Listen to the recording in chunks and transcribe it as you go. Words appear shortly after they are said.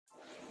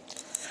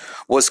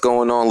What's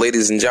going on,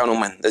 ladies and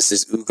gentlemen? This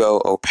is Ugo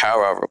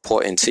Opara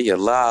reporting to you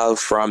live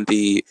from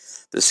the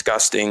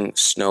disgusting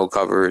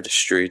snow-covered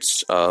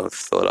streets of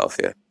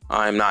Philadelphia.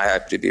 I'm not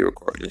happy to be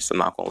recording this, I'm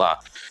not gonna lie.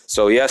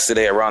 So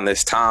yesterday around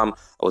this time,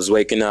 I was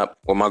waking up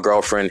with my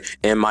girlfriend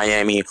in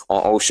Miami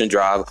on Ocean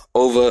Drive,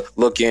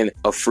 overlooking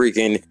a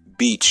freaking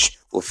beach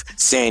with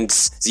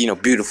sands,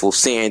 beautiful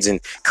sands and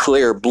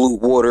clear blue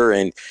water.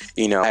 And,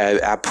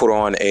 I put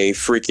on a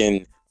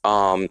freaking,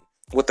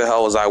 what the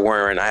hell was I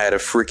wearing? I had a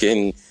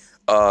freaking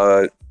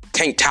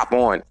tank top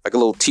on, like a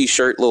little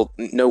t-shirt,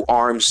 no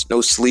arms,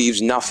 no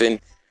sleeves, nothing,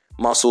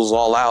 muscles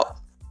all out,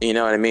 you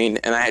know what I mean?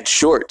 And I had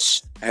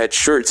shorts. I had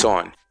shorts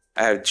on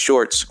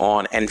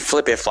and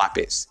flippy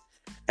floppies.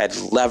 I had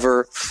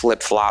leather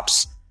flip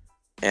flops,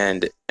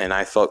 and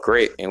I felt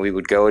great. And we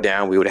would go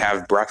down, we would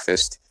have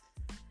breakfast,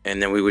 and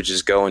then we would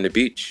just go on the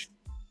beach.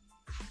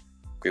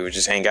 We would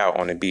just hang out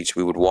on the beach.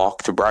 We would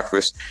walk to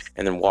breakfast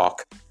and then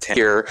walk to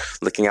here,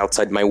 looking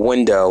outside my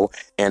window,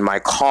 and my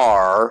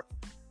car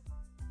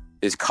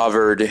is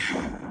covered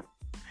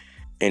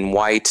in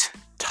white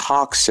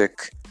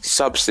toxic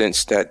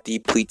substance that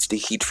depletes the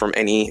heat from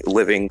any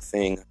living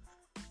thing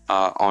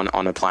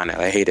on the planet.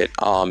 I hate it.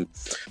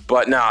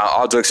 But nah,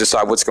 all jokes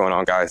aside, what's going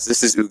on, guys?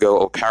 This is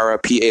Ugo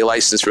Opara, PA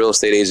licensed real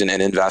estate agent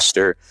and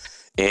investor.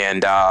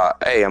 And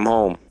hey, I'm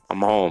home.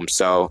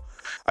 So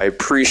I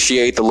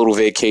appreciate the little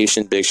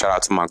vacation. Big shout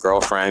out to my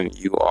girlfriend.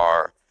 You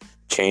are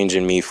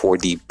changing me for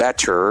the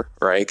better,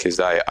 right? Because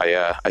I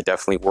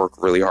definitely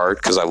work really hard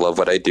because I love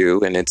what I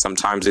do, and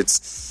sometimes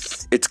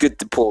it's good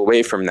to pull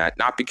away from that,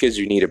 not because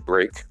you need a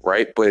break,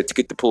 right? But it's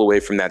good to pull away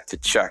from that to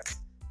check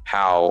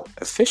how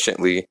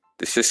efficiently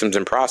the systems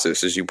and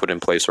processes you put in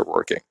place are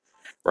working,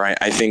 right?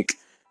 I think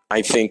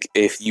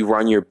if you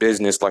run your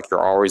business like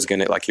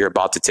you're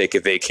about to take a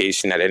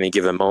vacation at any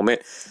given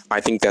moment, I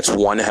think that's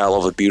one hell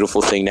of a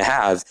beautiful thing to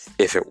have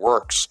if it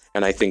works.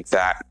 And I think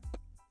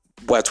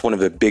that's one of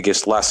the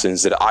biggest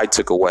lessons that I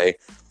took away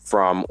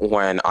from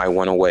when I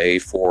went away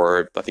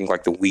for, I think,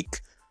 like the week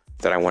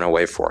that I went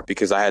away for,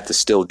 because I had to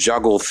still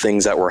juggle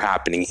things that were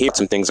happening here.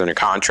 Some things under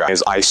contract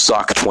is I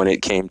sucked when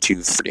it came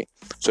to 3.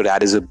 So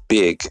that is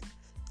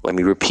let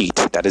me repeat,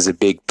 that is a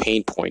big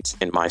pain point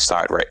in my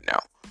side right now.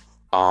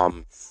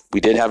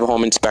 We did have a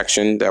home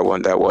inspection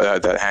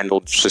that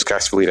handled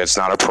successfully. That's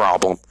not a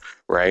problem,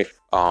 right?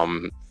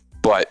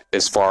 But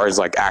as far as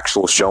like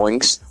actual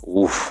showings,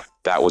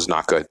 that was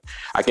not good.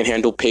 I can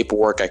handle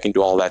paperwork. I can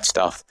do all that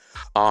stuff.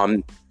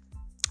 And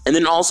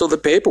then also the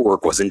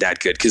paperwork wasn't that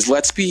good, because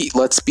let's be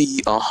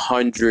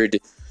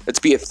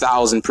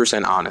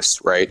 1,000%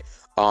 honest, right?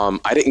 I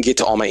didn't get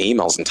to all my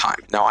emails in time.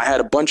 Now, I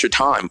had a bunch of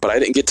time, but I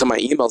didn't get to my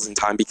emails in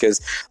time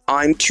because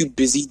I'm too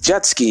busy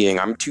jet skiing.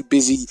 I'm too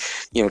busy,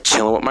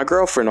 chilling with my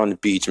girlfriend on the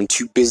beach. I'm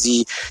too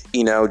busy,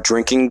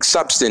 drinking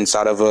substance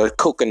out of a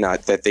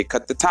coconut that they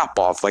cut the top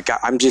off. Like,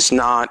 I'm just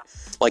not,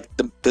 like,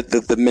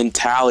 the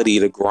mentality,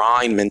 the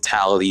grind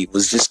mentality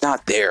was just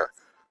not there,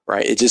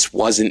 right? It just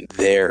wasn't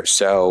there.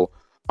 So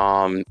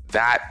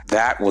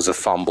that was a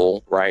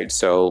fumble, right?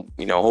 So,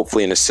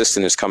 hopefully an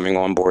assistant is coming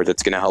on board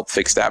that's going to help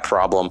fix that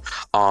problem.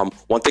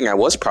 One thing I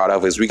was proud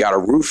of is we got a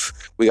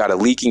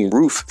leaking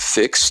roof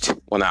fixed.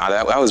 Well,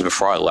 that was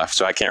before I left,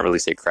 so I can't really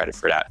take credit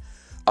for that.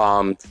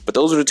 But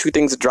those are the two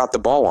things that dropped the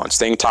ball on.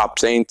 Staying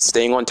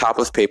on top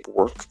of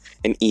paperwork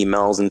and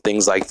emails and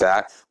things like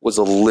that was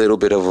a little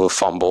bit of a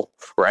fumble,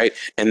 right?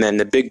 And then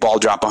the big ball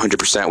drop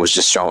 100% was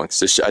just showing.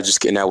 So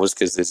and that was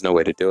because there's no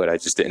way to do it. I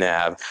didn't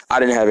have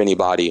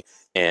anybody,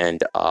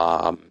 and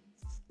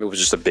it was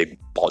just a big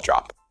ball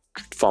drop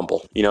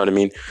fumble. You know what I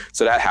mean?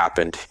 So that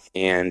happened.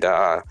 And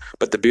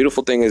but the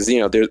beautiful thing is,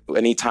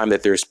 anytime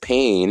that there's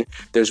pain,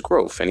 there's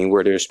growth.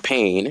 Anywhere there's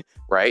pain,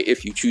 right?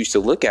 If you choose to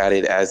look at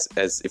it as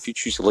if you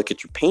choose to look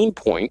at your pain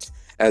point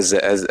as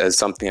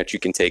something that you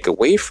can take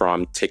away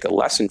from, take a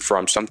lesson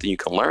from, something you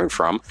can learn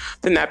from,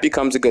 then that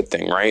becomes a good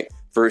thing, right?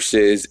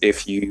 Versus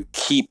if you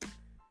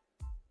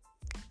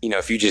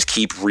just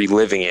keep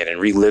reliving it and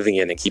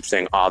keep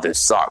saying, oh, this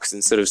sucks.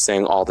 Instead of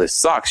saying, oh, this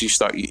sucks, you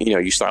start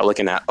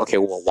looking at, okay,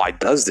 well, why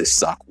does this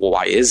suck? Well,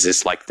 why is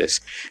this like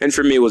this? And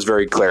for me, it was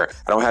very clear.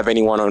 I don't have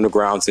anyone on the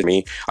ground to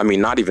me. I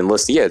mean, not even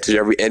listed yet. I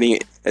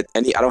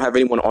don't have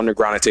anyone on the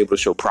ground that's able to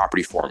show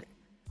property for me.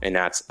 And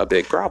that's a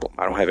big problem.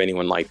 I don't have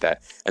anyone like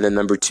that. And then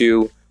number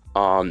 2,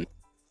 I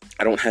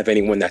don't have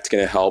anyone that's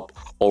going to help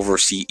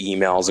oversee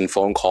emails and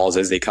phone calls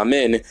as they come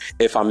in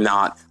if I'm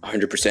not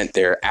 100%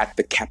 there at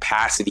the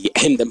capacity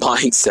and the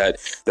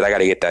mindset that I got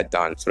to get that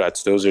done. So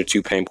those are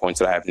 2 pain points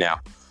that I have now.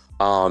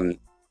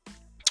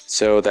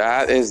 So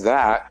that is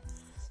that.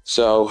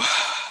 So,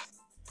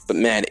 but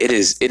man,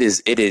 it's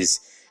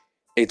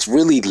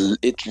really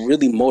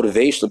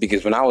motivational,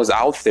 because when I was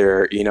out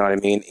there, you know what I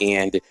mean?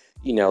 And,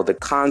 the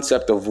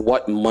concept of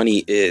what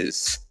money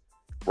is,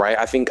 right?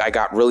 I think I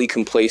got really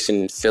complacent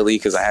in Philly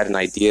because I had an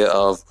idea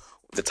of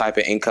the type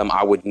of income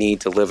I would need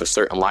to live a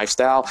certain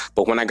lifestyle.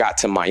 But when I got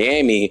to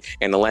Miami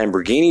and the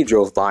Lamborghini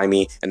drove by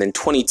me, and then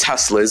 20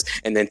 Teslas,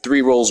 and then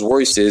 3 Rolls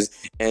Royces,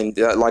 and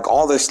like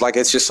all this, like,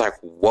 it's just like,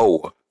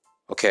 whoa,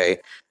 okay.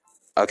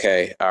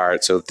 Okay, all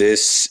right. So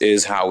this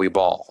is how we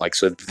ball. Like,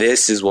 so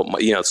this is what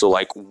so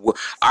like,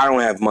 I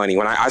don't have money.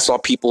 When I saw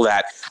people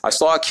that I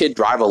saw a kid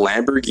drive a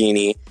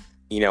Lamborghini,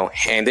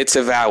 hand it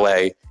to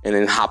valet, and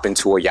then hop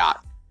into a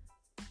yacht.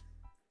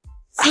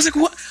 I was like,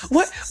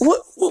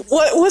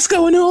 what's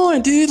going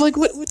on, dude? Like,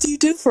 what do you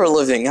do for a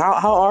living?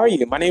 How are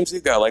you? My name's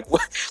Hugo. Like,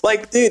 what?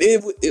 Like, dude,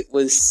 it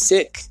was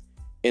sick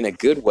in a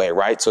good way,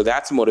 right? So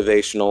that's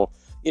motivational.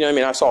 I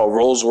mean, I saw a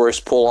Rolls Royce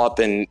pull up,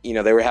 and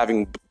they were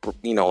having,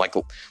 like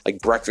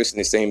breakfast in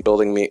the same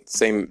building,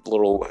 same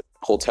little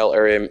hotel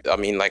area. I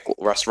mean, like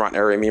restaurant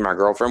area. Me and my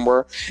girlfriend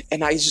were,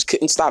 and I just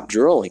couldn't stop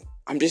drooling.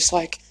 I'm just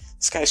like,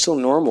 this guy's so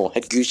normal.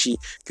 Had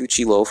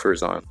Gucci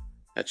loafers on.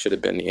 That should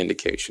have been the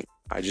indication.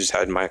 I just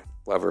had my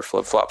leather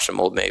flip flops from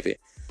Old Navy.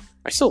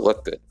 I still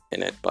look good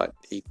in it, but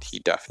he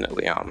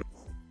definitely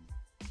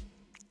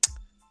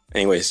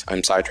Anyways,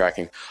 I'm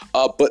sidetracking.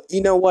 But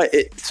you know what?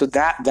 So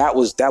that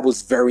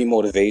was very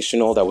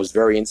motivational. That was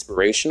very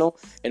inspirational,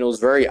 and it was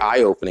very eye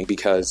opening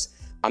because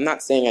I'm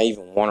not saying I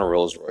even want a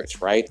Rolls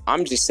Royce, right?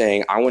 I'm just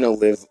saying I want to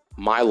live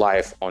my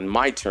life on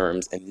my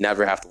terms and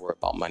never have to worry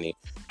about money.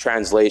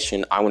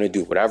 Translation: I want to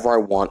do whatever I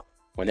want,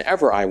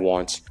 whenever I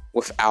want,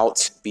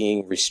 without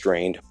being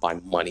restrained by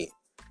money,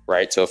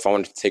 right? So if I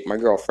wanted to take my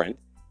girlfriend,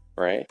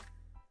 right,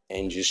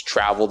 and just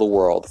travel the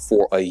world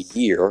for a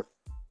year,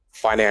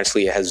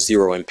 financially it has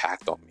zero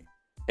impact on me,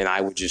 and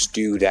I would just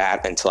do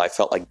that until I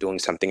felt like doing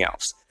something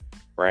else,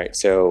 right?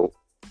 So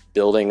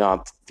building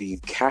up the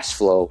cash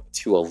flow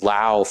to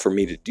allow for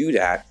me to do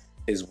that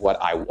is what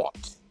I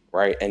want,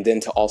 right? And then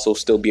to also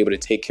still be able to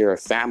take care of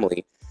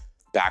family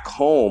back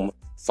home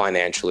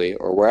financially,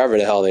 or wherever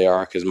the hell they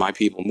are, because my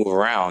people move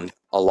around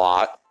a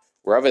lot,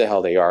 wherever the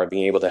hell they are,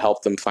 being able to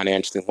help them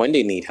financially when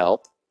they need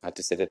help. Not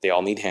to say that they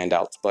all need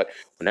handouts, but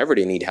whenever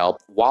they need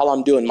help, while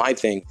I'm doing my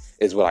thing,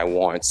 is what I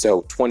want.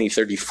 So $20,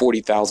 $30,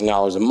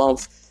 $40,000 a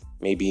month.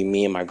 Maybe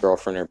me and my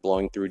girlfriend are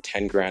blowing through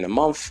 10 grand a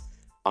month.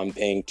 I'm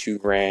paying 2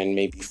 grand,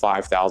 maybe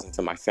 5,000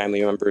 to my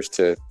family members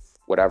to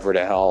whatever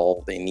the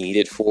hell they need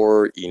it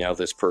for.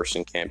 This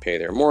person can't pay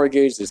their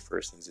mortgage. This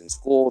person's in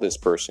school. This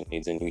person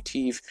needs a new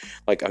teeth,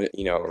 like, a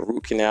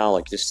root canal,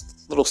 like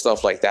just little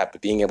stuff like that.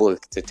 But being able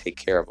to take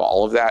care of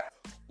all of that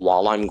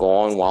while I'm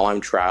gone, while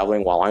I'm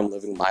traveling, while I'm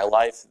living my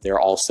life, I'm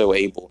also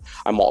able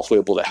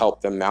to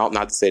help them out.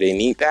 Not to say they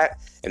need that,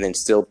 and then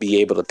still be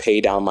able to pay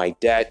down my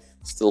debt,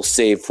 still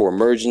save for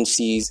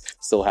emergencies,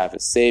 still have a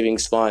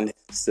savings fund,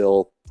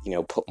 still,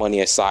 put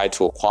money aside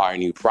to acquire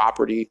new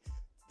property.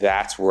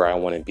 That's where I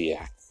want to be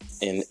at.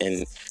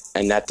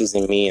 And that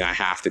doesn't mean I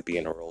have to be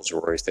in a Rolls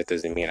Royce. That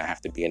doesn't mean I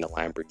have to be in a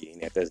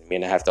Lamborghini. That doesn't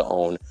mean I have to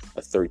own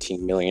a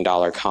 $13 million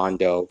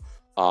condo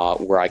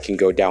where I can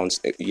go down,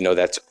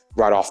 that's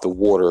right off the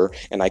water,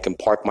 and I can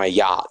park my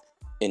yacht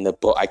in the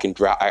boat. I can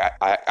drive.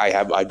 I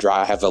have a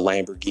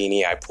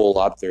Lamborghini. I pull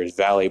up. There's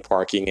valet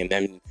parking, and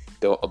then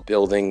a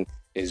building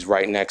is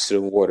right next to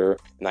the water,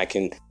 and I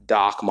can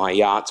dock my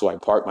yacht. So I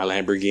park my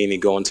Lamborghini,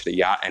 go into the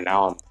yacht, and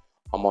now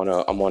I'm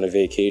on a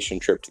vacation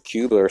trip to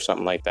Cuba or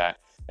something like that.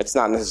 It's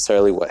not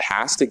necessarily what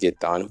has to get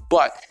done,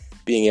 but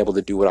being able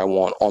to do what I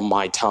want on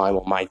my time,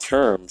 on my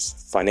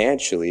terms,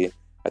 financially,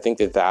 I think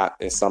that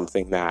is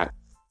something that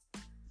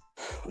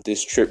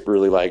this trip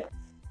really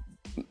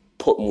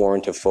put more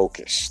into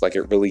focus. Like,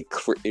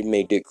 it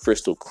made it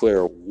crystal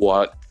clear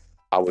what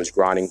I was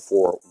grinding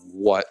for,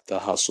 what the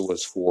hustle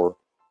was for,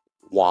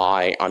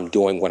 why I'm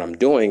doing what I'm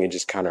doing, and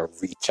just kind of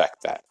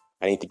recheck that.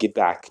 I need to get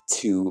back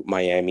to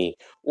Miami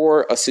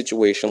or a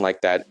situation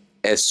like that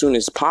as soon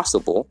as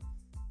possible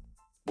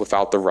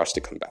without the rush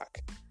to come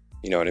back.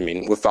 You know what I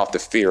mean? Without the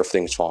fear of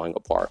things falling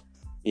apart.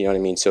 You know what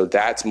I mean? So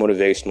that's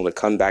motivational to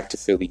come back to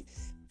Philly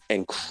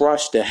and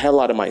crush the hell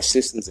out of my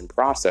systems and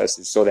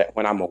processes so that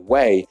when I'm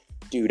away,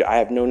 dude, I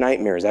have no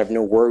nightmares. I have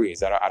no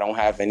worries. I don't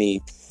have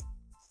any,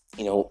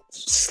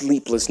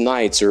 sleepless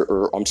nights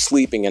or I'm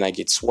sleeping and I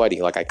get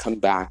sweaty. Like, I come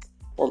back,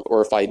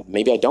 or if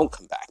maybe I don't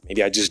come back.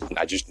 Maybe I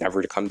just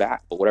never to come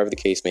back. But whatever the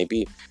case may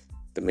be,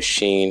 the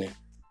machine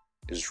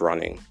is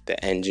running.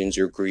 The engines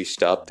are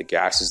greased up. The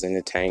gas is in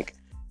the tank,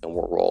 and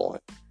we're rolling.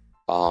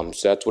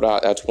 So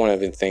that's one of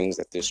the things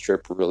that this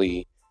trip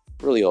really,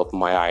 really opened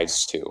my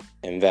eyes to,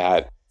 and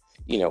that,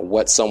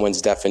 what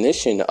someone's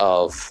definition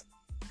of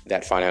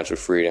that financial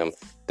freedom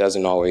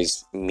doesn't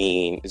always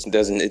mean,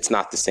 it's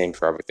not the same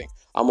for everything.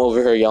 I'm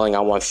over here yelling, I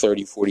want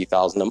 30,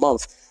 40,000 a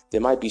month. There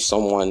might be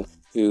someone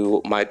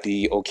who might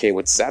be okay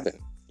with 7.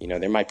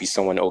 There might be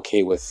someone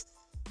okay with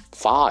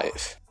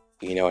 5.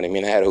 You know what I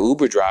mean? I had an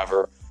Uber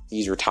driver,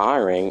 he's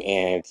retiring,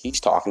 and he's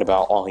talking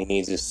about all he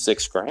needs is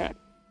 6 grand.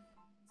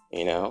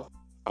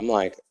 I'm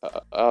like,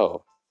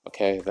 oh,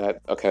 okay,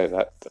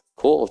 that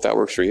cool if that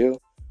works for you,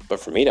 but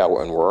for me that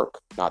wouldn't work.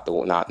 Not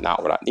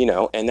what I,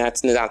 and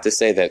that's not to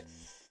say that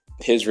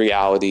his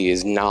reality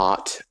is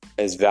not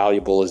as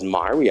valuable as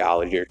my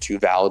reality, or 2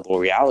 valuable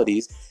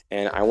realities.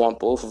 And I want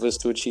both of us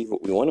to achieve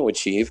what we want to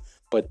achieve,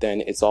 but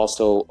then it's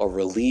also a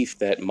relief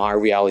that my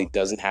reality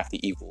doesn't have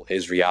to equal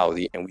his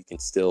reality, and we can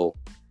still,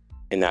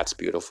 and that's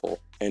beautiful.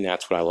 And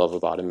that's what I love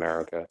about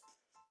America.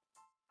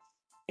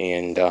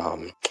 And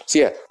so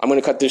yeah, I'm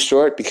gonna cut this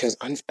short because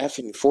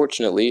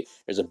unfortunately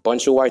there's a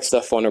bunch of white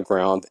stuff on the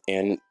ground,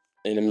 and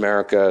in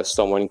America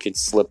someone could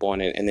slip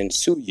on it and then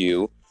sue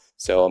you.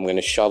 So I'm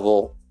gonna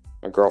shovel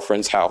my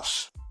girlfriend's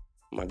house,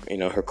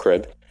 her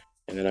crib,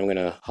 and then I'm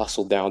gonna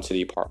hustle down to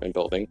the apartment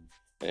building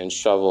and then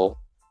shovel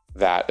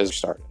that as we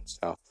started.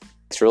 So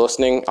thanks for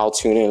listening. I'll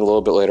tune in a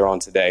little bit later on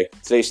today.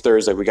 Today's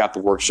Thursday. We got the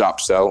workshop,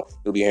 so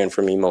you'll be hearing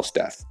from me most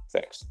def.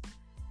 Thanks.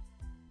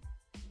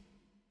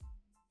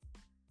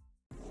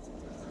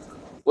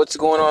 What's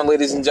going on,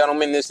 ladies and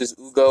gentlemen? This is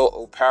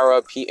Ugo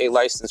Opara, PA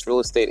licensed real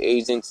estate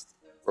agent,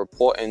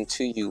 reporting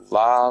to you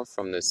live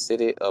from the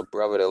city of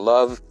Brother to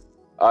Love.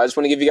 I just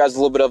want to give you guys a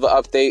little bit of an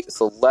update. It's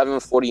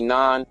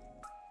 11:49.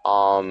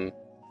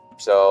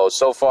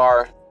 So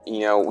far,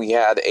 we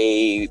had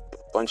a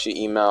bunch of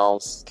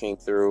emails came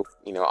through,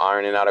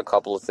 ironing out a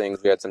couple of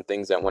things. We had some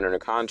things that went under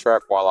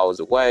contract while I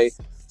was away.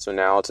 So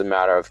now it's a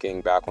matter of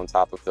getting back on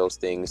top of those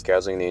things,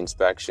 scheduling the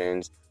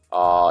inspections.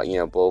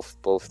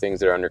 Both things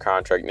that are under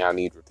contract now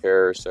need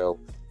repairs, so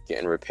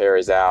getting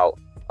repairs out.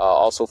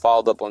 Also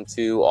followed up on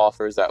 2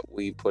 offers that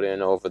we put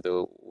in over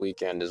the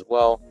weekend as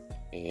well,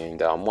 and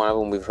one of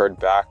them we've heard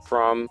back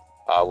from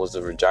was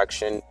a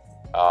rejection,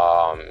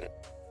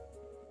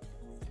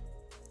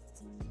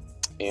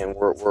 and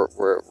we're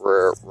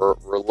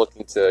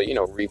looking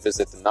to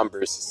revisit the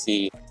numbers to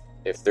see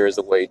if there's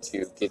a way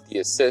to get the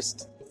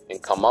assist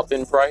and come up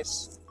in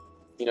price.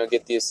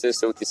 Get the assist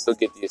so we can still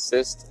get the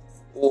assist,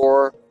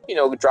 or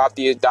drop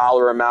the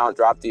dollar amount,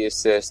 drop the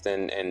assist,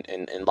 and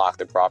lock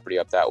the property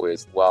up that way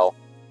as well.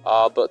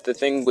 But the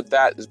thing with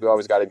that is we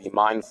always got to be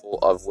mindful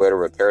of where the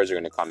repairs are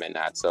going to come in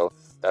at. So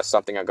that's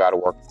something I got to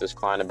work with this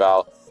client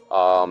about.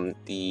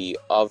 The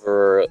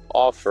other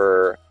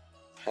offer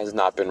has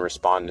not been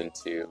responded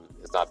to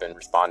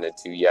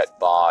yet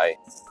by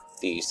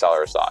the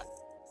seller side,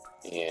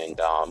 and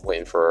I'm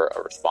waiting for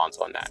a response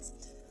on that.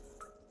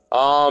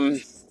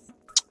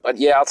 But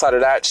yeah, outside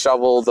of that,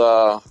 shoveled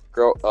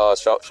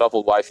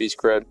wifey's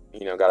crib.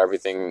 Got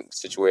everything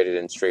situated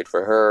and straight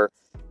for her,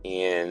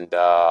 and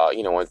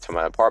went to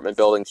my apartment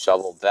building,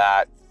 shoveled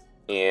that.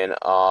 And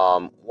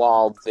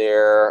while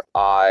there,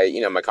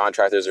 my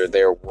contractors are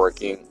there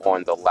working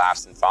on the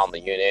last and final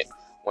unit.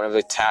 One of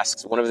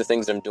the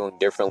things I'm doing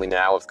differently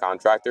now with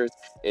contractors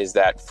is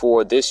that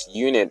for this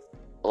unit,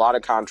 a lot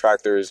of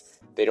contractors,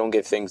 they don't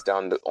get things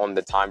done on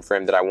the time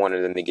frame that I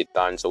wanted them to get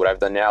done. So what I've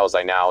done now is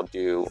I now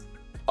do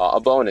a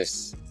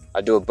bonus.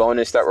 I do a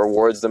bonus that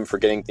rewards them for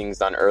getting things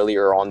done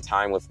earlier on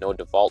time with no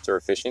defaults or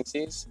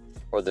deficiencies.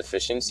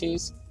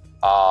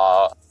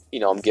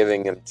 I'm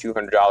giving them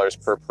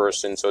 $200 per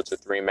person, so it's a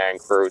 3-man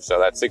crew. So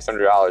that's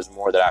 $600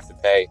 more that I have to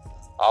pay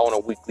on a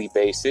weekly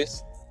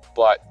basis.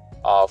 But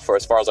for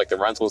as far as like the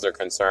rentals are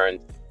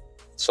concerned,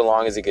 so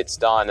long as it gets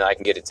done and I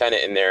can get a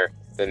tenant in there,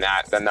 then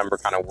that number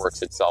kind of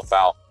works itself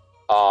out.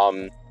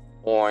 On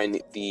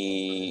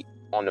the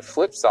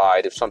flip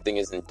side, if something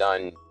isn't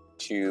done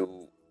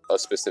to a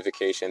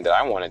specification that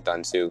I want it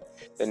done to,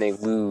 then they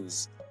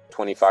lose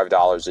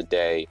 $25 a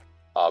day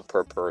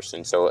per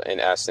person. So in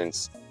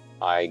essence,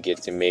 I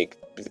get to make,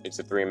 it's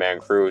a 3-man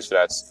crew, so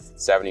that's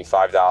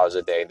 $75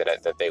 a day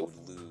that they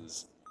would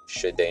lose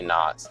should they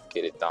not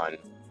get it done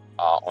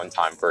on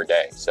time per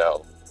day.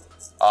 So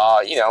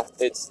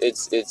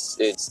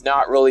it's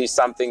not really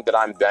something that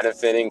I'm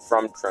benefiting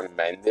from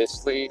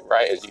tremendously,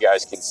 right? As you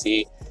guys can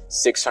see,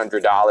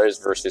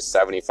 $600 versus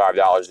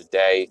 $75 a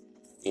day.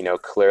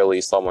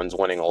 Clearly someone's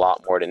winning a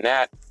lot more than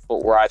that.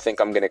 But where I think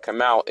I'm going to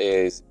come out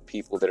is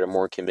people that are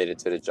more committed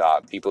to the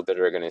job, people that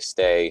are going to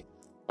stay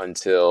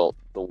until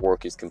the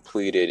work is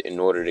completed in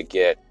order to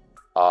get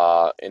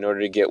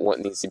what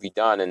needs to be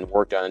done and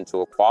work done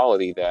into a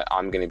quality that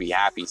I'm going to be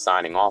happy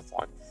signing off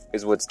on.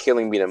 Because what's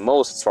killing me the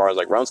most as far as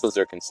like rentals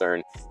are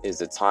concerned is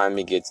the time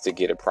it gets to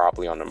get it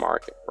properly on the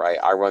market, right?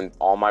 I run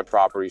all my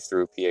properties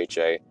through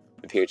PHA,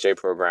 the PHA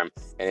program,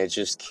 and it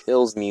just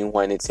kills me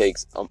when it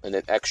takes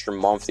an extra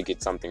month to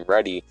get something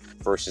ready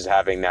versus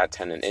having that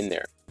tenant in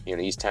there.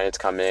 These tenants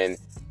come in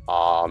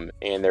and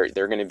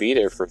they're going to be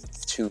there for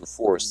 2,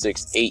 4,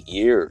 6, 8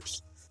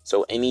 years.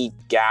 So any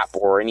gap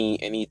or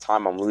any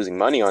time I'm losing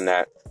money on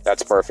that,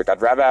 that's perfect.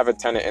 I'd rather have a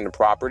tenant in the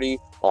property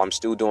while I'm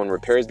still doing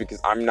repairs, because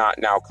I'm not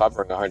now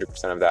covering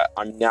 100% of that.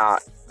 I'm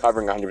not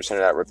covering 100% of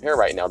that repair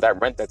right now. That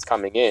rent that's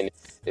coming in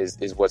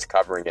is what's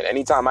covering it.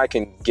 Anytime I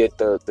can get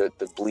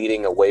the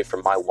bleeding away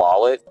from my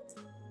wallet,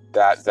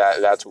 that's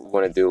what we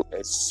want to do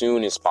as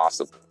soon as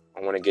possible.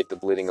 I want to get the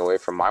bleeding away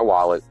from my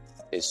wallet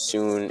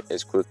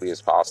as quickly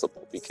as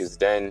possible, because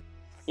then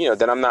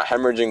I'm not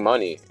hemorrhaging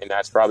money, and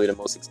that's probably the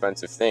most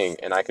expensive thing.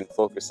 And I can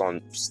focus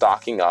on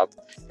stocking up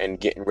and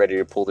getting ready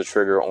to pull the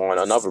trigger on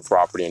another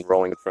property and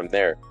rolling it from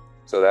there.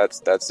 So that's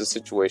the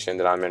situation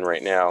that I'm in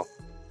right now.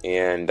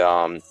 And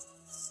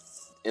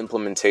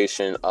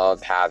implementation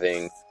of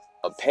having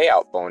a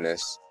payout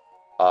bonus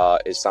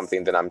is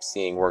something that I'm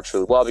seeing works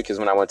really well, because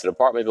when I went to the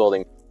apartment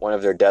building, one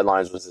of their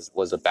deadlines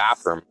was a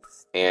bathroom,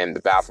 and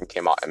the bathroom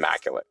came out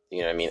immaculate.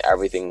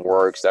 Everything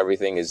works,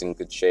 everything is in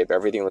good shape,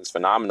 everything looks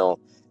phenomenal.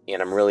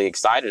 And I'm really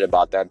excited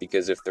about that,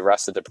 because if the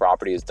rest of the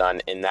property is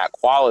done in that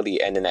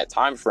quality and in that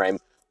time frame,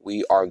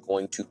 we are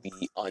going to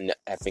be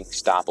un-effing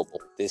stoppable.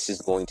 This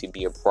is going to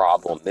be a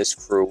problem. This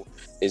crew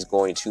is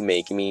going to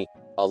make me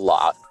a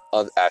lot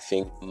of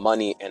effing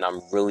money, and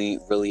I'm really,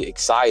 really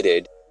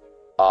excited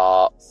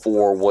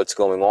for what's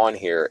going on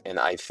here. And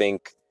I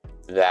think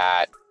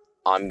that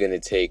I'm going to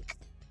take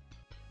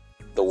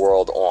the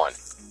world on.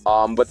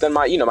 But then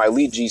my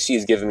lead GC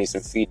is giving me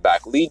some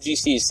feedback. Lead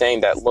GC is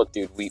saying that, look,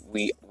 dude,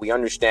 we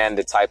understand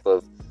the type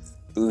of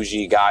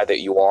bougie guy that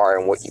you are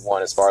and what you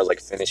want as far as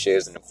like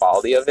finishes and the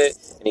quality of it.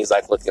 And he's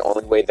like, look, the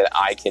only way that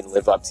I can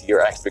live up to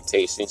your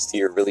expectations, to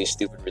your really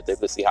stupid,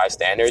 ridiculously high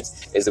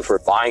standards, is if we're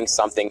buying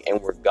something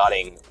and we're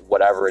gutting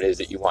whatever it is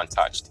that you want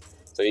touched.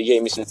 So he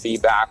gave me some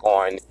feedback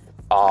on,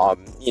 how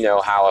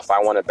if I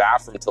want a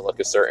bathroom to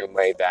look a certain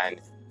way, then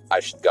I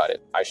should gut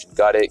it. I should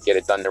gut it, get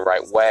it done the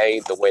right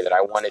way, the way that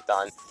I want it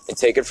done, and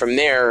take it from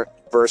there,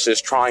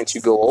 versus trying to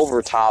go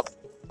over top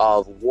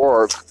of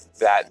work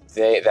that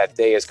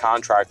they as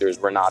contractors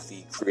were not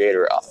the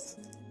creator of.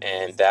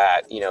 And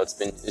that,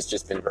 it's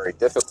just been very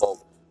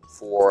difficult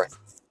for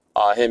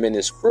him and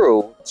his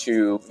crew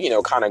to,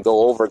 kind of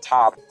go over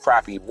top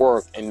crappy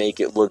work and make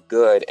it look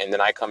good. And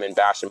then I come and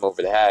bash him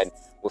over the head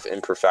with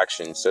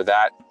imperfections. So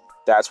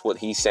that's what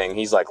he's saying.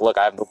 He's like, look,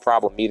 I have no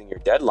problem meeting your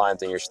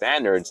deadlines and your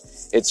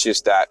standards. It's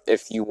just that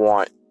if you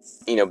want,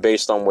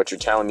 based on what you're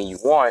telling me you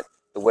want,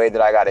 the way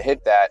that I got to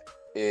hit that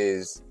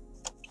is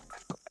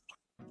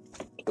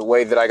the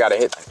way that I got to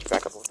hit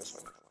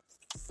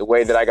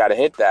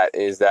that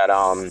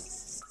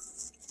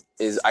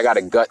is I got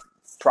to gut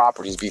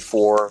properties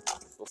before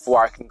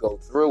I can go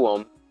through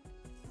them.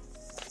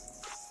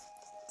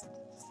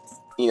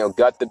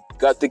 Gut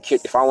the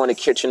kitchen. If I want a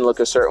kitchen look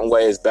a certain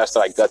way, it's best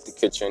that I gut the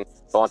kitchen.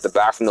 If I want the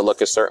bathroom to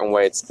look a certain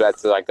way, it's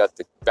best that I gut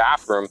the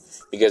bathroom,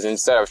 because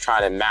instead of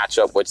trying to match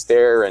up what's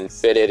there and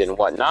fit it and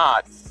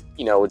whatnot,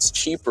 it's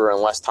cheaper and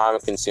less time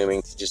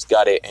consuming to just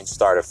gut it and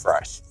start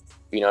afresh.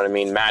 You know what I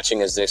mean?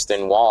 Matching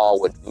existing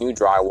wall with new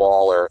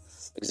drywall or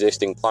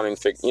existing plumbing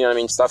fix.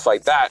 Stuff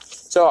like that.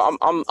 So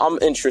I'm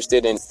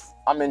interested in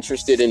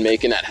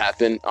making that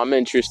happen. I'm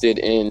interested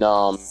in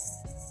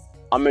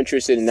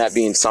that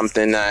being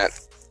something that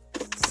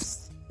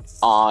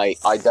I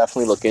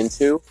definitely look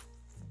into.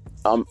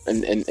 And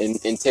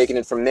taking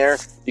it from there,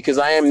 because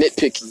I am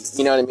nitpicky.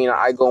 You know what I mean?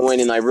 I go in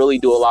and I really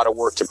do a lot of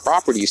work to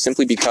properties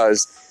simply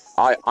because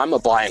I'm a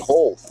buy and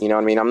hold. You know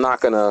what I mean? I'm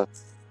not gonna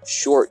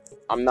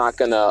how am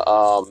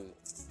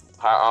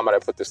I gonna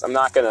put this? I'm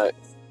not gonna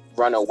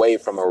run away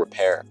from a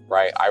repair,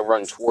 right? I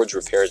run towards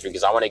repairs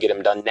because I want to get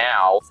them done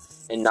now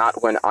and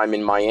not when I'm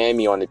in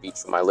Miami on the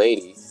beach with my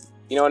lady.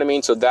 You know what I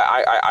mean? So that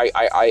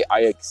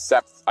I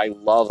accept, I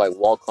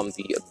welcome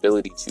the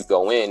ability to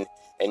go in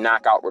and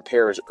knock out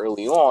repairs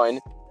early on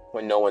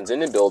when no one's in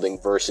the building,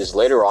 versus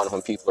later on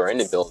when people are in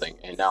the building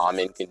and now I'm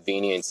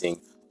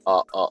inconveniencing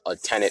a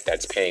tenant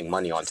that's paying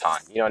money on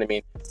time. You know what I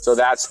mean? So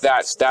that's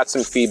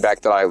some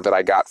feedback that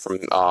I got from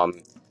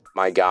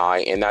my guy,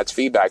 and that's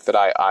feedback that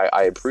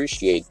I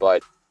appreciate.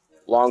 But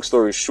long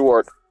story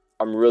short,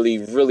 I'm really,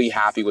 really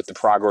happy with the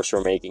progress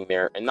we're making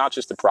there, and not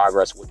just the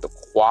progress, with the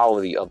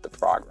quality of the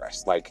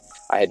progress. Like,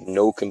 I had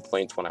no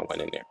complaints when I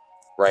went in there.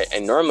 Right.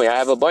 And normally I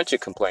have a bunch of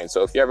complaints.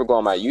 So if you ever go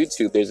on my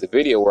YouTube, there's a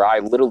video where I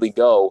literally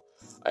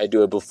I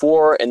do it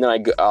before, and then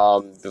when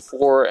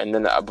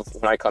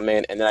I come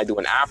in, and then I do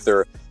an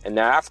after. And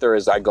the after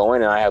is I go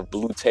in and I have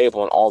blue tape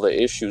on all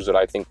the issues that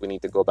I think we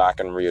need to go back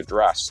and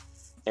readdress.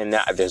 And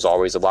there's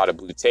always a lot of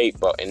blue tape.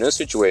 But in this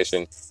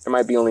situation, there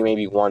might be only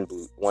maybe one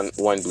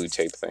blue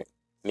tape thing.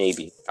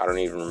 Maybe. I don't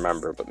even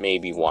remember, but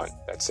maybe one.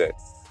 That's it.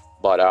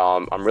 But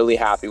I'm really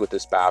happy with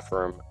this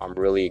bathroom. I'm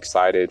really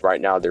excited.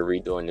 Right now, they're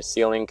redoing the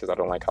ceiling because I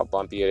don't like how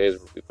bumpy it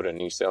is. We put a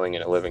new ceiling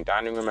in a living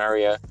dining room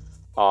area.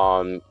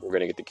 We're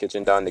going to get the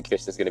kitchen done. The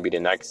kitchen is going to be the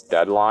next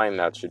deadline.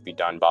 That should be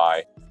done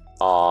by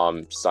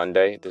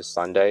this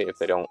Sunday. If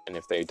they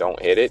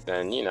don't hit it,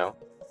 then,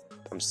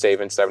 I'm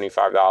saving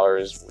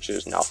 $75, which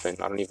is nothing.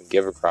 I don't even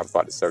give a crap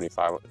about the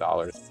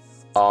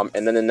 $75.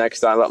 And then the next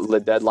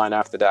deadline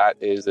after that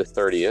is the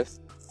 30th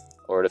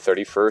or the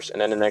 31st.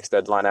 And then the next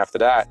deadline after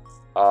that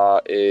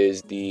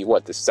is the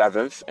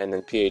 7th, and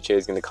then PHA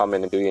is going to come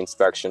in and do the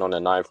inspection on the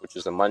 9th, which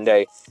is a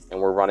Monday, and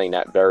we're running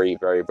that very,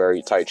 very,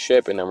 very tight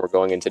ship. And then we're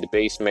going into the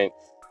basement,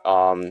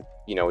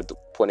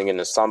 putting in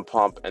the sump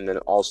pump, and then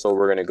also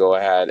we're going to go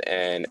ahead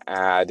and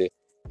add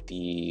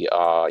the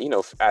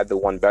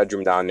one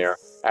bedroom down there,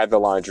 add the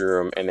laundry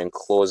room, and then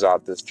close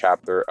out this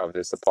chapter of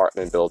this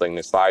apartment building,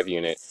 this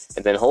 5-unit,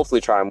 and then hopefully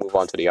try and move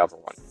on to the other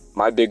one.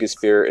 My biggest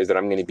fear is that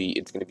I'm going to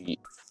be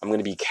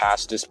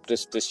cash.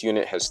 This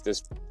unit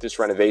this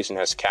renovation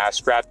has cash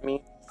strapped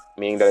me,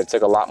 meaning that it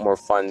took a lot more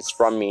funds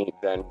from me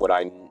than what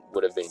I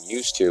would have been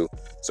used to.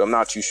 So I'm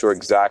not too sure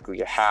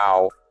exactly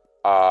how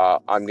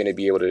I'm going to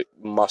be able to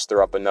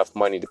muster up enough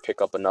money to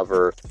pick up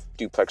another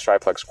duplex,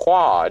 triplex,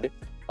 quad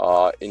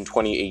in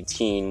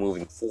 2018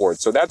 moving forward.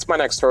 So that's my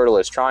next hurdle,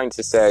 is trying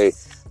to say,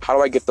 how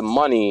do I get the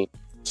money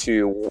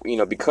to,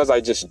 because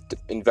I just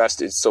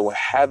invested so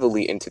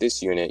heavily into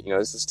this unit.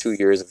 This is 2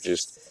 years of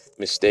just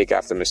mistake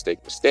after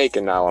mistake,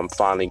 and now I'm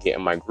finally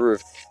getting my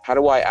groove. How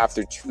do I,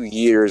 after 2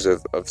 years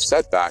of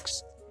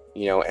setbacks,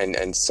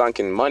 and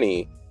sunken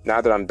money, now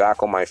that I'm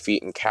back on my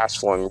feet and cash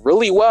flowing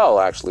really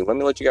well, actually, let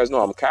me let you guys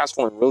know, I'm cash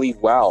flowing really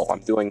well. I'm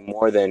doing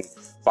more than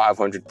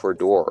 500 per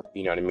door.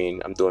 You know what I mean?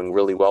 I'm doing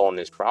really well on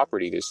this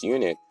property, this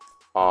unit.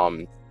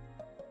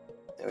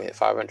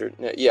 500.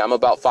 Yeah, I'm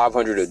about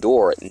 500 a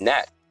door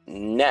net.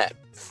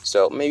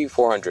 So maybe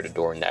 400 a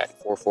door net.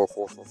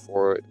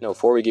 4. No,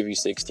 4 would give you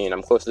 16.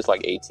 I'm close to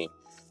like 18.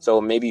 So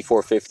maybe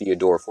 450 a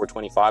door.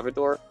 425 a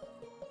door.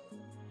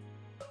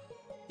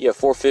 Yeah,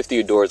 450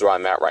 a door is where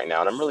I'm at right now,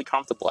 and I'm really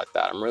comfortable at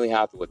that. I'm really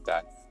happy with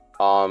that.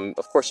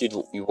 Of course,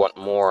 you want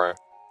more,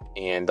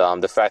 and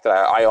the fact that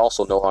I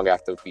also no longer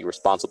have to be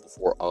responsible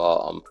for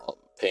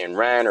paying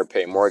rent or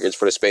paying mortgage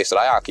for the space that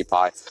I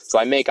occupy. So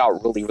I make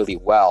out really, really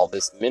well.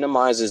 This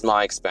minimizes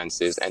my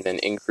expenses and then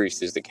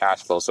increases the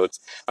cash flow. So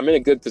I'm in a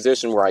good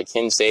position where I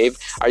can save.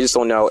 I just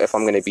don't know if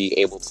I'm going to be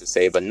able to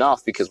save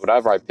enough, because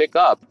whatever I pick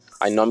up,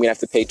 I know I'm going to have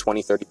to pay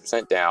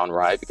 20-30% down,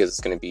 right? Because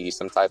it's going to be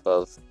some type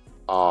of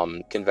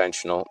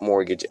conventional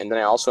mortgage. And then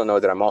I also know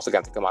that I'm also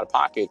going to have to come out of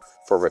pocket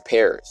for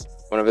repairs.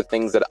 One of the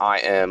things that I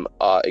am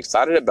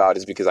excited about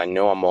is because I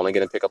know I'm only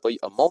going to pick up a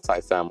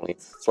multifamily.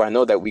 So I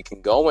know that we can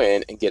go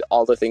in and get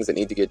all the things that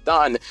need to get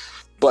done,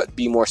 but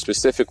be more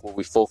specific where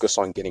we focus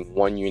on getting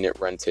one unit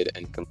rented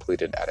and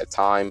completed at a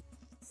time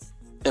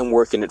and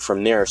working it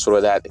from there,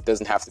 so that it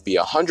doesn't have to be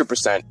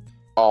 100%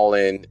 all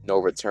in, no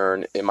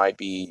return. It might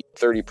be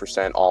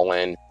 30% all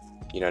in.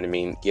 You know what I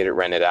mean? Get it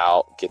rented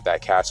out, get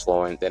that cash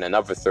flowing, then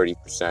another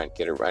 30%,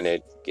 get it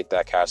rented, get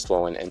that cash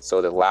flowing. And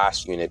so the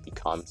last unit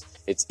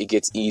it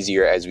gets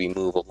easier as we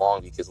move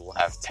along, because we'll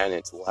have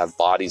tenants, we'll have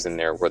bodies in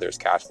there where there's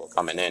cash flow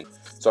coming in.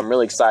 So I'm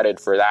really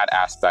excited for that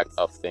aspect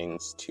of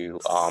things to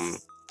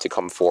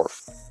come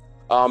forth.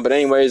 But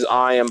anyways,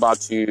 I am about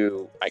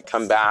to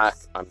come back.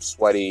 I'm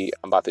sweaty.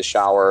 I'm about to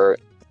shower,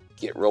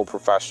 get real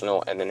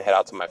professional, and then head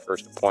out to my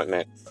first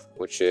appointment,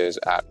 which is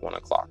at 1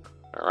 o'clock.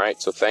 All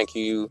right. So thank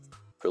you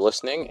for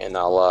listening, and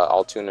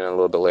I'll tune in a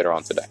little bit later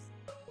on today.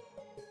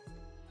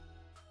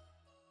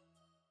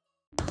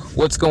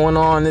 What's going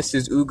on? This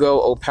is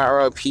Ugo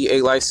Opara,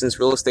 PA licensed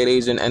real estate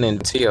agent and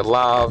NNT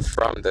live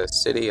from the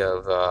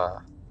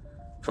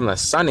from the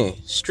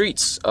sunny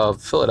streets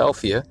of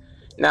Philadelphia.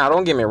 Now,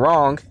 don't get me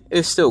wrong,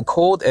 it's still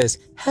cold as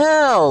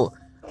hell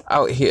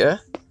out here.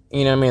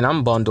 You know what I mean?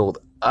 I'm bundled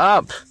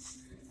up.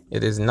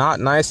 It is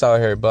not nice out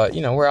here, but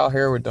we're out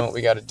here. We're doing what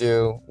we got to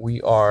do. We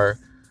are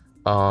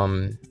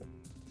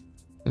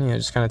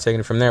just kind of taking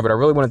it from there. But I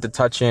really wanted to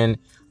touch in,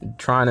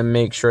 trying to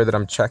make sure that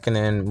I'm checking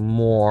in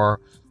more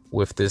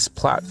with this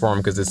platform,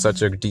 because it's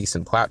such a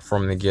decent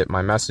platform to get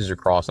my message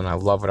across, and I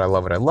love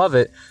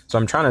it. So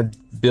I'm trying to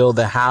build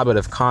the habit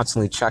of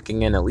constantly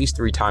checking in at least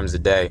 3 times a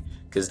day,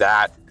 because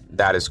that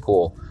is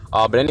cool.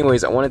 But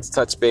anyways, I wanted to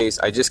touch base.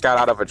 I just got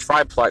out of a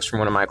triplex from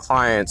one of my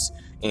clients,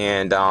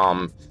 and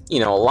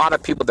a lot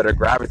of people that are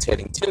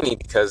gravitating to me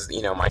because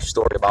my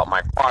story about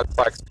my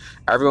quadplex.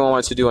 Everyone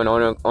wants to do an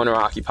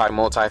owner-occupied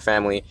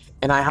multifamily,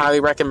 and I highly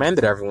recommend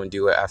that everyone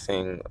do a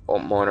effing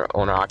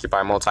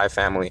owner-occupied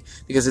multifamily,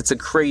 because it's a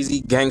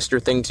crazy gangster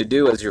thing to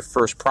do as your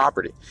first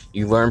property.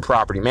 You learn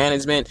property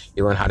management,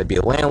 you learn how to be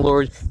a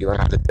landlord, you learn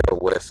how to deal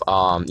with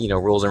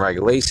rules and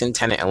regulation,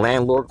 tenant and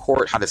landlord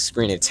court, how to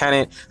screen a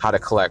tenant, how to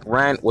collect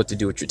rent, what to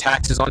do with your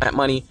taxes on that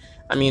money.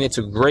 I mean, it's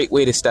a great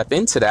way to step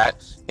into that.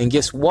 And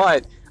guess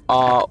what?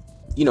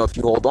 If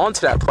you hold on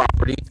to that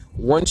property,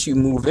 once you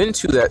move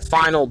into that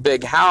final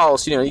big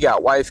house, you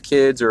got wife,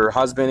 kids, or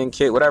husband and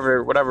kid,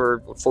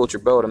 whatever floats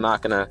your boat. I'm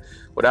not gonna,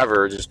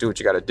 just do what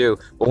you got to do.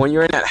 But when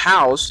you're in that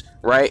house,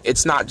 right,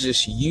 it's not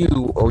just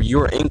you or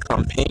your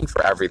income paying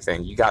for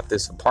everything. You got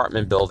this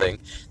apartment building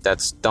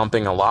that's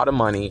dumping a lot of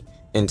money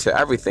into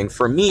everything.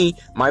 For me,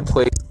 my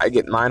place, I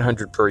get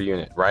 $900 per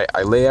unit, right?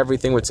 I lay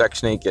everything with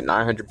Section 8, get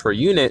 $900 per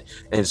unit,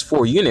 and it's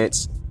 4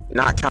 units,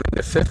 not counting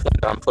the 5th one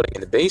that I'm putting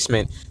in the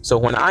basement. So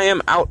when I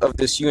am out of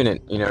this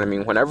unit,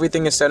 when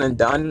everything is said and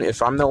done,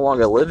 if I'm no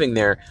longer living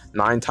there,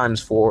 9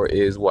 times 4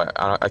 is what?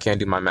 I can't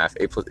do my math.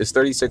 It's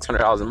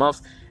 $3,600 a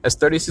month. That's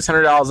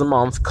 $3,600 a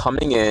month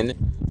coming in.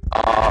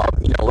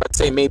 Let's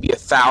say maybe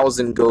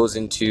 1,000 goes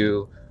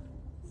into,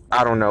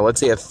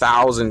 let's say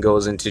 1,000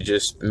 goes into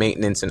just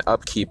maintenance and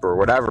upkeep or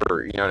whatever,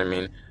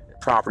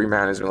 property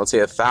management. Let's say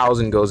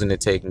 1,000 goes into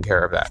taking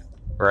care of that,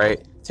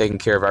 right? Taking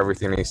care of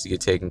everything that needs to get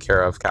taken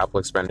care of,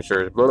 capital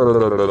expenditures, blah, blah,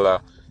 blah, blah,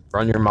 blah.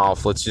 Run your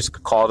mouth. Let's just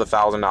call it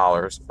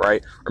 $1,000,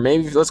 right? Or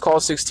maybe let's call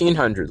it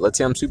 $1,600. Let's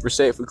say I'm super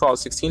safe. We call it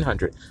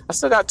 $1,600. I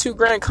still got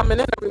 $2,000 coming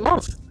in every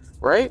month,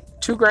 right?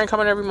 $2,000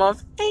 coming in every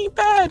month. Ain't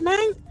bad,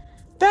 man.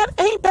 That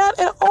ain't bad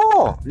at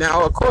all.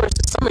 Now, of course,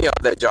 some of y'all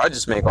that y'all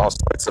just make all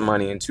sorts of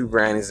money, and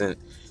 $2,000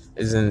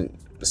 isn't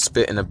a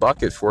spit in a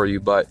bucket for you,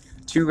 but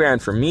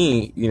 $2,000 for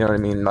me,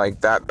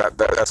 like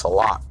that's a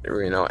lot,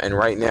 and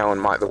right now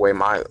in the way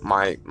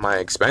my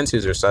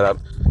expenses are set up,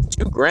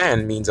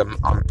 $2,000 means I'm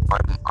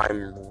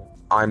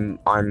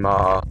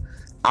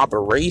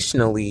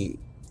operationally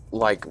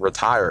like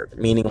retired,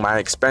 meaning my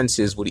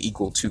expenses would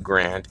equal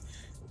 $2,000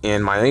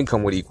 and my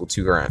income would equal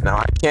 $2,000. Now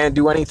I can't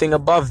do anything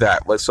above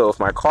that. So if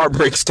my car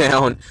breaks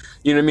down,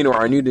 you know what I mean,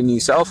 or I need a new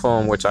cell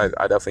phone, which I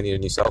definitely need a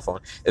new cell phone.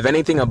 If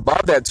anything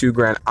above that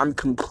 $2,000, I'm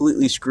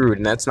completely screwed,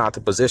 and that's not the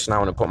position I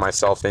want to put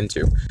myself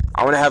into.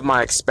 I want to have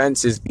my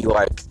expenses be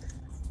like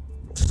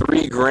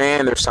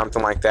 $3,000 or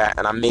something like that,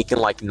 and I'm making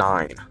like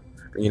 $9,000.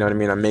 You know what I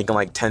mean? I'm making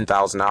like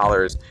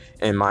 $10,000,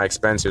 and my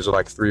expenses are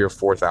like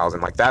 $3,000 or $4,000.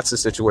 Like, that's the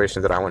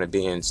situation that I want to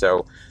be in.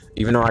 So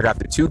even though I got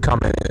the two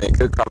coming in, it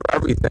could cover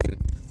everything.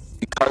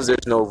 Because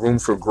there's no room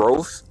for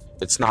growth,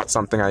 it's not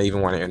something I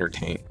even want to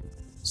entertain.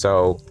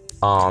 So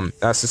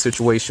that's the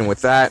situation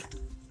with that.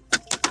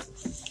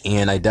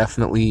 And I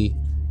definitely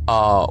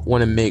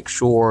want to make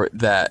sure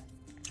that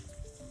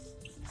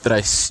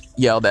I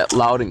yell that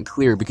loud and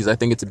clear, because I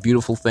think it's a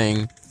beautiful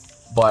thing,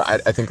 but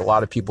I think a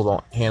lot of people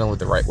don't handle it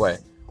the right way.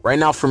 Right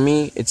now, for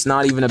me, it's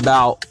not even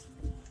about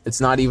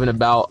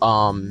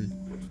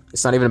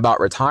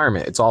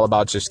retirement. It's all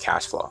about just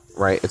cash flow,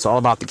 right? It's all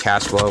about the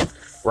cash flow.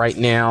 Right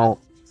now,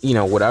 you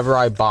know, whatever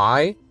I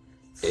buy,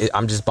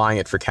 I'm just buying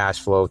it for cash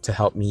flow to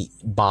help me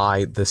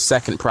buy the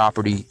second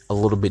property a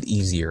little bit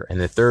easier,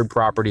 and the third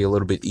property a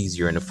little bit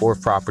easier, and the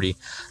fourth property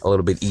a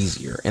little bit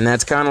easier. And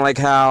that's kind of like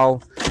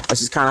how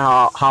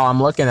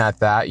I'm looking at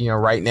that. You know,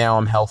 right now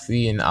I'm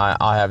healthy and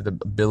I have the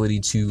ability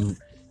to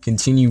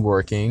continue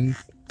working,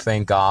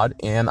 thank God,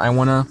 and I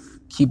want to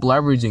keep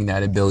leveraging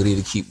that ability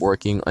to keep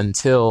working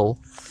until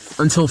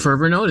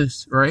further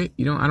notice, right?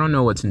 You know, I don't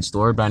know what's in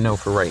store, but I know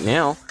for right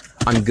now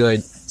I'm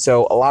good.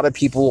 So a lot of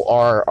people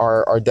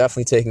are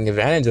definitely taking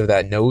advantage of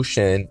that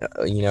notion.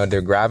 You know,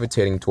 they're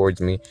gravitating towards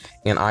me,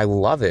 and I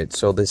love it.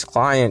 So this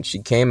client, she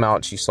came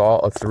out, she saw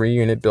a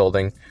 3-unit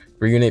building.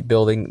 3-unit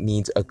building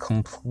needs a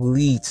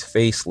complete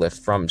facelift,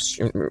 from,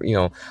 you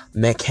know,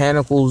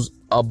 mechanicals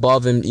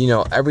above, and, you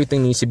know,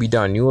 everything needs to be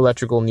done. New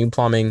electrical, new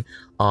plumbing,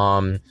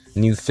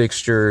 new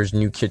fixtures,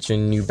 new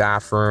kitchen, new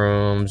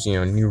bathrooms, you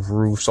know, new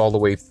roofs all the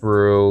way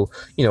through,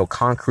 you know,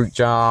 concrete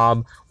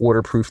job,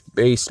 waterproof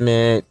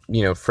basement,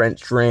 you know,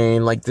 French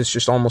drain. Like, there's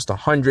just almost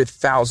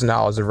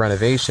 $100,000 of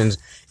renovations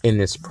in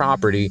this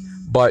property,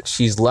 but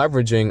she's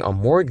leveraging a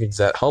mortgage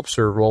that helps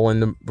her roll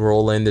in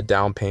the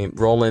down payment,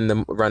 roll in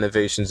the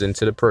renovations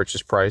into the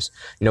purchase price.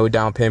 No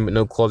down payment,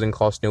 no closing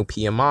costs, no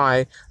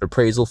PMI. The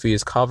appraisal fee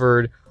is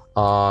covered.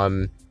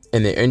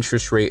 And the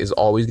interest rate is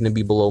always going to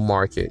be below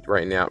market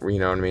right now. You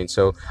know what I mean?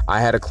 So I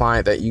had a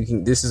client that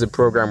this is a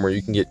program where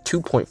you can get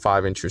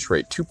 2.5 interest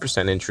rate,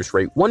 2% interest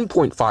rate,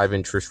 1.5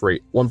 interest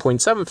rate,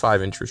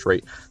 1.75 interest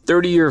rate,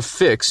 30-year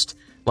fixed,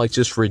 like,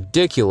 just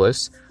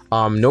ridiculous.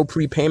 No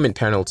prepayment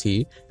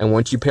penalty. And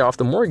once you pay off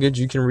the mortgage,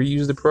 you can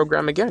reuse the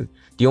program again.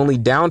 The only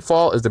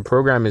downfall is the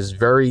program is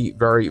very,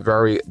 very,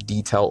 very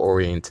detail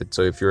oriented.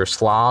 So if you're a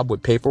slob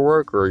with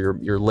paperwork, or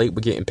you're late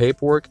with getting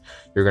paperwork,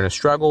 you're going to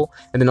struggle.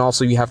 And then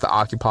also you have to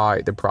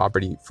occupy the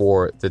property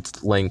for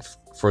its length.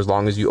 For as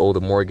long as you owe the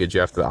mortgage, you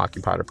have to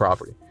occupy the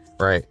property,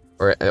 right?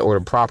 Or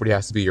the property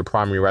has to be your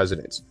primary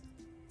residence.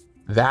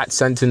 That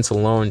sentence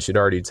alone should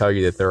already tell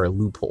you that there are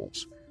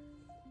loopholes.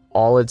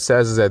 All it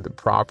says is that the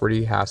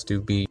property has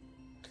to be.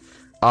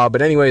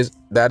 But anyways,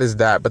 that is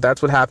that. But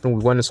that's what happened.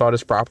 We went and saw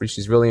this property.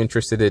 She's really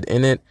interested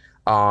in it.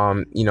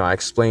 You know, I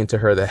explained to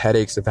her the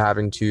headaches of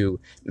having to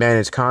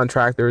manage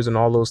contractors and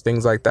all those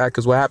things like that.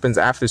 Because what happens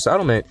after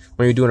settlement,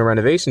 when you're doing a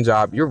renovation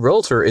job, your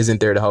realtor isn't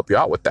there to help you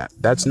out with that.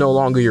 That's no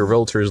longer your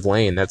realtor's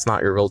lane. That's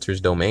not your realtor's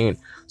domain.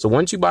 So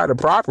once you buy the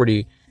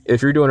property,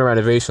 if you're doing a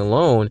renovation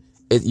loan,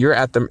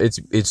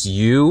 it's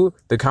you,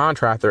 the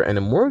contractor, and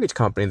the mortgage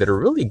company that are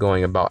really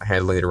going about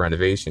handling the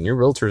renovation. Your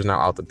realtor is not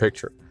out the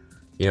picture.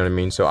 You know what I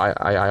mean? So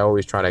I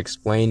always try to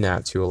explain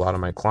that to a lot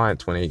of my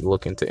clients when they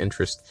look into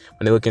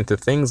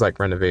things like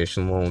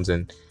renovation loans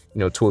and, you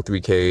know,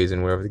 203Ks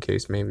and whatever the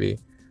case may be.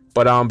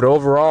 But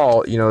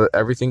overall, you know,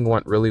 everything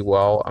went really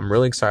well. I'm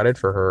really excited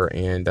for her.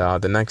 And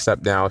the next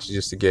step now is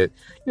just to get,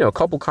 you know, a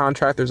couple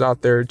contractors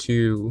out there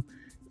to,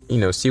 you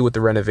know, see what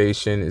the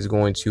renovation is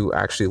going to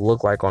actually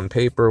look like on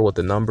paper, what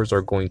the numbers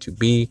are going to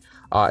be.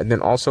 And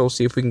then also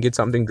see if we can get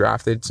something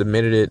drafted,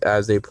 submitted it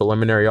as a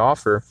preliminary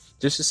offer,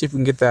 just to see if we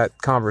can get that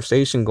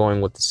conversation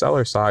going with the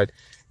seller side,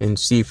 and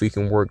see if we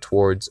can work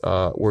towards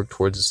a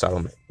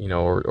settlement, you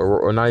know,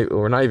 or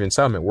not even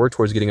settlement, work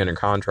towards getting under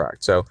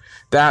contract. So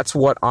that's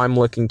what I'm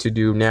looking to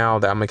do now.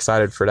 That I'm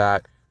excited for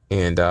that.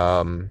 And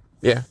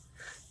yeah,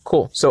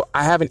 cool. So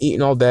I haven't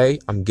eaten all day.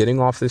 I'm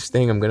getting off this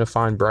thing. I'm gonna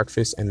find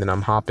breakfast, and then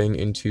I'm hopping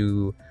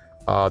into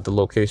the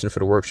location for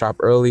the workshop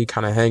early,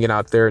 kind of hanging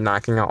out there,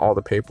 knocking out all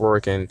the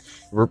paperwork and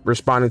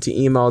responding to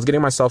emails,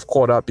 getting myself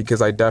caught up,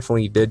 because I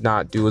definitely did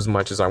not do as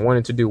much as I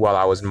wanted to do while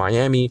I was in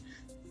Miami,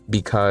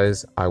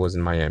 because I was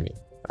in Miami.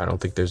 I don't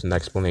think there's an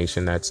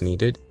explanation that's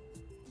needed.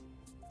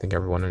 I think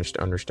everyone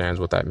understands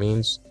what that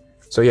means.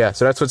 So yeah,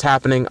 so that's what's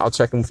happening. I'll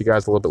check in with you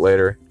guys a little bit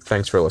later.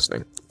 Thanks for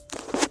listening.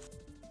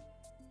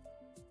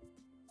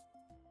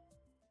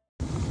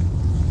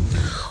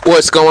 Well,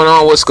 What's going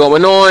on? What's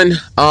going on?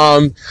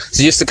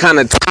 So just to kind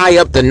of tie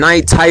up the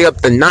night.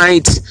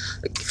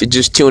 If you're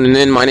just tuning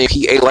in, my name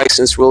is PA,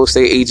 licensed real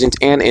estate agent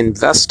and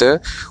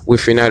investor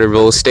with United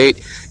Real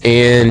Estate,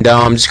 and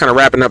just kind of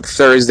wrapping up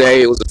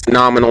Thursday. It was a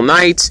phenomenal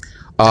night.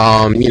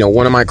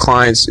 One of my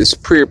clients is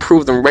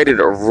pre-approved and ready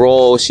to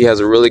roll. She has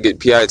a really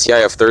good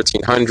PITI of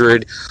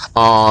 1,300.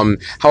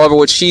 However,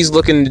 what she's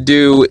looking to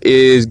do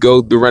is go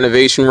the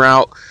renovation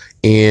route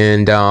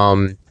and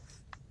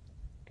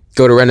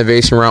go to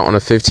renovation route on a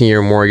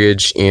 15-year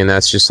mortgage, and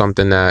that's just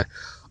something that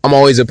I'm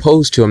always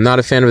opposed to. I'm not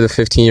a fan of the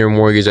 15-year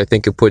mortgage. I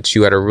think it puts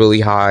you at a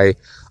really high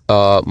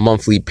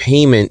monthly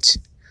payment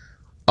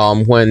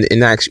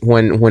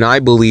when I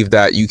believe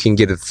that you can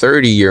get a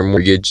 30-year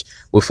mortgage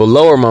with a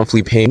lower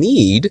monthly pay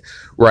need,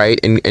 right,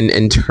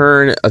 and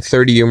turn a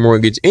 30-year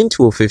mortgage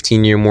into a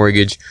 15-year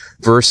mortgage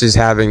versus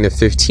having the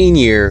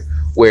 15-year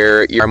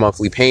where your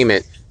monthly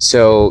payment.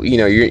 So,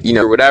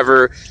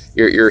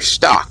 you're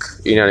stuck,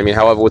 you know what I mean?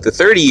 However, with the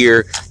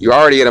 30-year, you're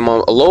already at a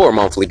lower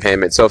monthly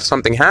payment. So if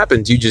something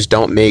happens, you just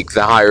don't make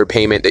the higher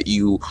payment that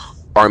you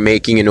are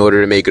making in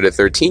order to make it a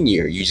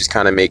 13-year. You just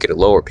kind of make it a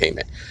lower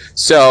payment.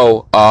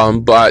 So,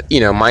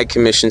 my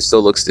commission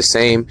still looks the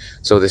same.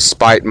 So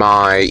despite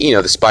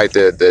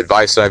the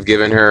advice that I've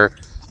given her,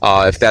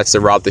 if that's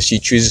the route that she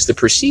chooses to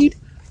proceed,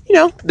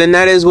 then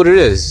that is what it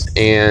is.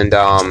 And,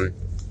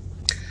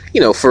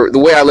 for the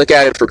way I look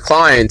at it for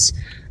clients,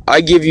 I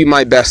give you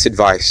my best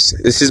advice.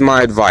 This is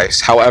my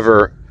advice.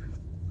 However,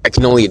 I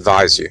can only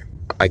advise you.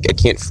 I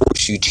can't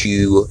force you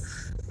to,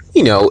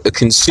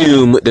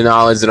 consume the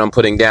knowledge that I'm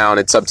putting down.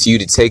 It's up to you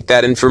to take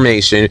that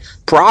information,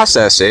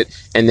 process it,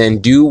 and then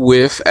do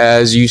with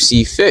as you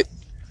see fit,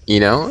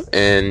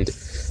 and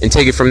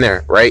take it from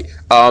there, right?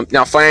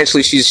 Now,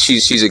 financially,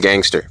 she's a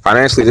gangster.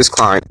 Financially, this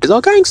client is a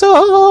gangster,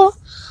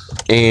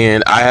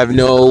 and I have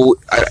no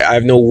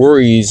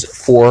worries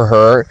for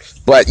her.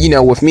 But,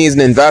 with me as an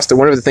investor,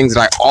 one of the things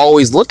that I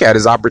always look at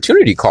is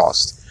opportunity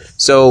cost.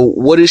 So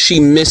what is she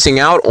missing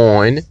out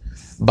on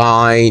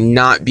by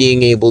not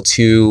being able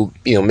to,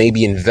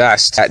 maybe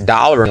invest that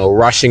dollar,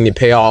 rushing to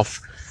pay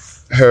off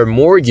her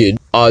mortgage?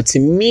 To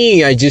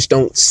me, I just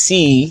don't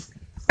see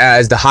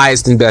as the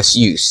highest and best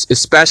use,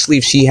 especially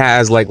if she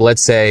has,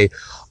 let's say,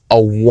 a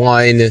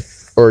 1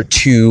 or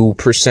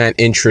 2%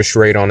 interest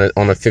rate on a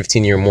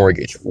 15-year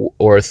mortgage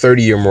or a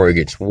 30-year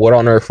mortgage. What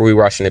on earth are we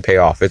rushing to pay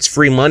off? It's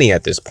free money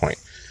at this point,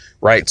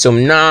 right? So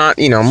I'm not,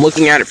 I'm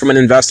looking at it from an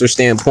investor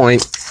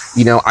standpoint.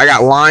 I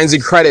got lines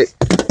of credit.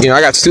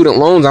 I got student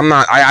loans. I'm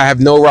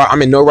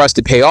in no rush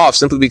to pay off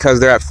simply because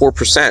they're at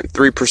 4%,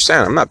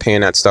 3%. I'm not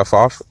paying that stuff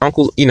off.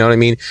 Uncle, you know what I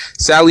mean?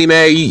 Sally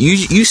Mae,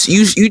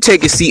 you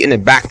take a seat in the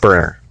back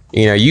burner.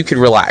 You can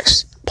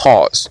relax.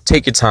 Pause.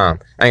 Take your time.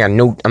 I'm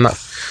not,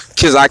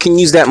 because I can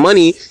use that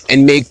money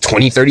and make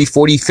 20, 30,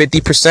 40,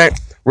 50%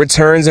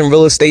 returns in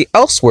real estate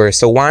elsewhere.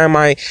 So why am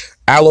I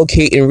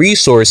allocating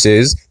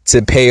resources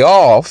to pay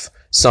off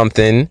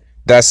something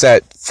that's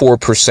at 4%,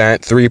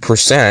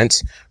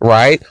 3%,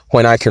 right?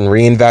 When I can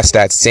reinvest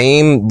that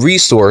same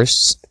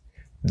resource,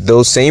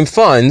 those same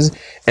funds,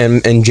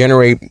 and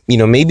generate,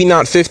 maybe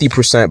not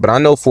 50%, but I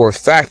know for a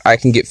fact I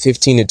can get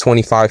 15 to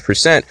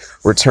 25%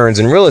 returns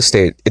in real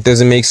estate. It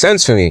doesn't make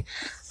sense for me.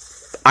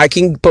 I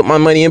can put my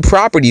money in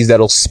properties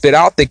that'll spit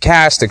out the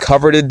cash to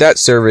cover the debt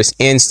service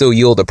and still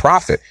yield a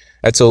profit.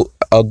 That's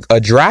a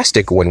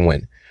drastic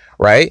win-win,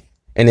 right?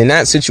 And in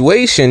that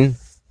situation,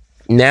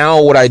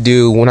 now what I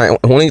do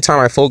only time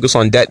I focus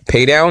on debt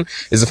pay down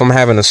is if I'm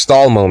having a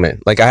stall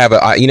moment.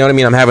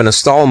 I'm having a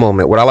stall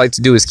moment. What I like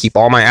to do is keep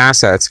all my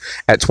assets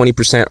at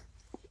 20%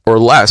 or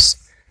less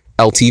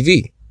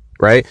LTV,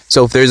 right?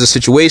 So if there's a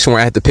situation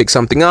where I have to pick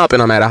something up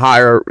and I'm at a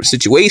higher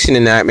situation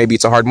in that, maybe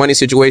it's a hard money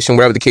situation,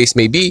 whatever the case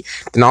may be,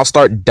 then I'll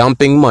start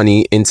dumping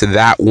money into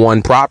that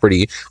one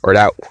property or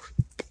that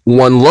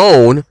one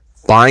loan,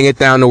 buying it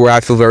down to where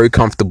I feel very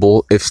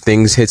comfortable. If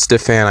things hits the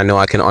fan, I know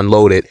I can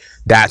unload it.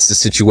 That's the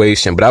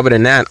situation. But other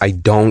than that, I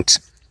don't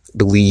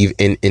believe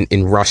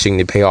in rushing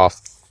to pay off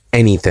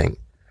anything,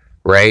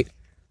 right?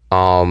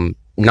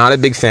 Not a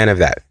big fan of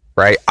that,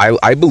 right?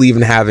 I believe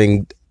in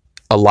having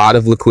a lot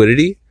of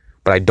liquidity,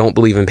 but I don't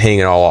believe in paying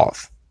it all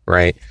off,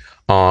 right?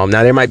 Now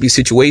there might be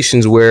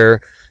situations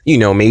where,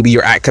 maybe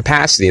you're at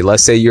capacity.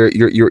 Let's say you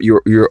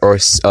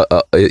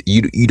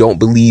don't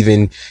believe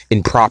in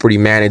property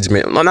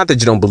management. Well, not that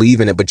you don't believe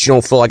in it, but you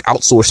don't feel like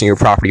outsourcing your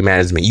property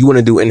management. You want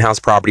to do in-house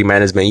property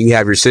management. You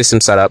have your system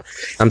set up.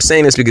 I'm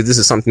saying this because this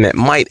is something that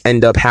might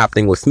end up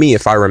happening with me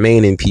if I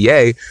remain in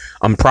PA.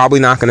 I'm probably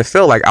not going to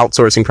feel like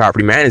outsourcing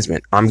property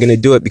management. I'm going to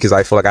do it because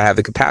I feel like I have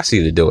the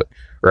capacity to do it,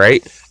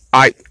 right?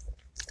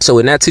 So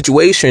in that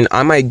situation,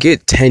 I might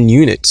get 10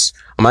 units.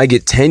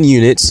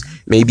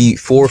 Maybe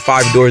 4 or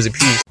 5 doors a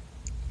piece.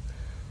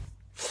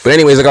 But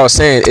anyways, like I was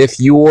saying, if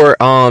you're,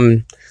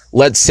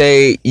 let's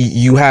say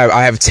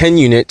I have 10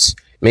 units,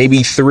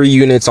 maybe 3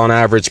 units on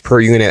average per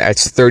unit,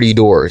 that's 30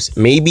 doors.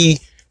 Maybe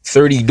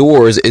 30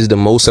 doors is the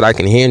most that I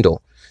can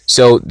handle.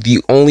 So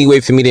the only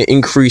way for me to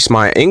increase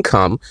my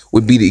income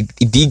would be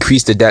to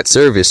decrease the debt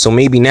service. So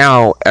maybe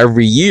now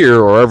every year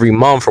or every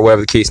month or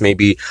whatever the case may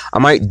be, I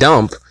might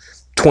dump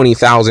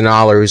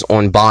 $20,000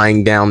 on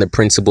buying down the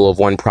principal of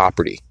one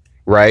property,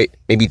 right?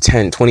 Maybe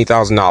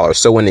 $20,000.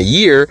 So in a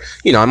year,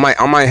 I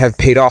might have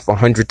paid off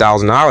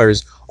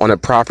 $100,000 on a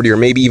property, or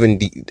maybe even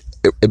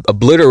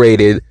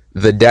obliterated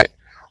the debt.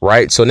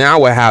 Right. So now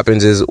what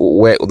happens is,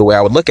 the way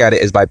I would look at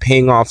it is, by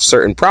paying off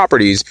certain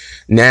properties,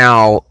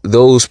 now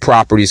those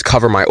properties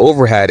cover my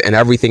overhead, and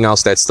everything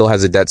else that still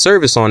has a debt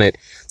service on it,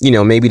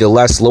 maybe the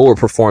lower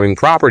performing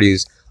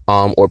properties,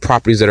 or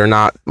properties that are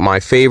not my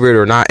favorite,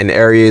 or not in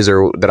areas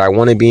or that I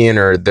want to be in,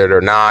 or that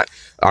are not,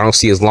 I don't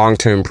see as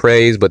long-term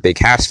praise, but they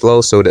cash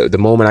flow. So the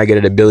moment I get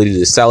an ability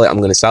to sell it, I'm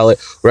going to sell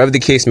it, wherever the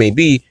case may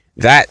be.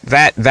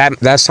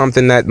 That's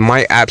something that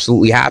might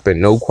absolutely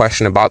happen. No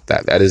question about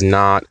that. That is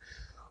not,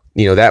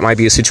 that might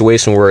be a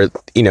situation where,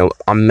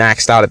 I'm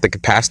maxed out at the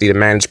capacity to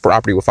manage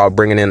property without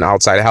bringing in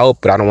outside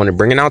help, but I don't want to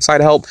bring in outside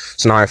help.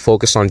 So now I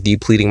focus on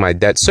depleting my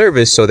debt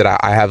service so that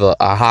I have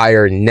a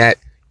higher net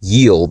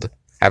yield.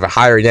 I have a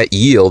higher net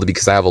yield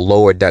because I have a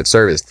lower debt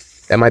service.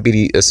 That might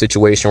be a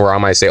situation where I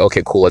might say,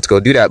 okay, cool, let's go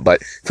do that.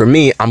 But for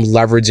me, I'm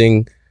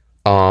leveraging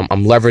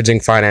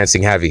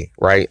financing heavy,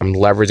 right? I'm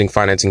leveraging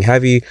financing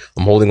heavy.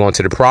 I'm holding on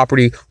to the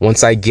property.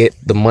 Once I get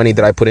the money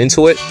that I put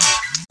into it.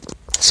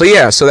 So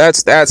yeah, so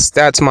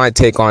that's my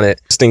take on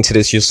it. Listening to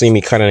this, you'll see me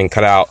cut in and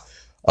cut out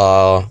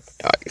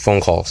phone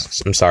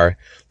calls. I'm sorry,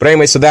 but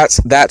anyway, so that's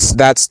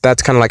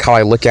kind of like how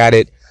I look at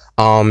it.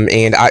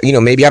 And I,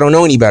 maybe I don't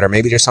know any better.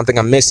 Maybe there's something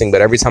I'm missing. But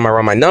every time I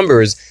run my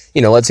numbers,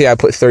 let's say I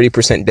put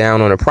 30%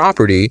 down on a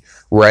property,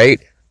 right?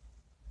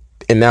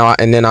 And now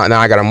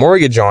I got a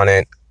mortgage on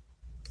it.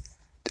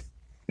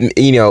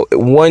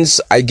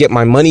 Once I get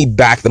my money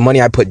back, the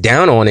money I put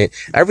down on it,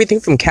 everything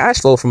from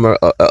cash flow, from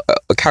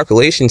a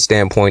calculation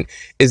standpoint,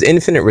 is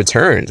infinite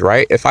returns,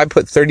 right? If I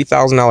put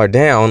 $30,000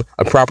 down,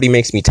 a property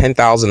makes me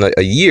 $10,000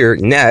 a year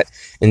net.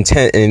 In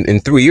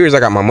 3 years,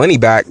 I got my money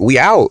back. We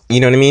out. You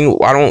know what I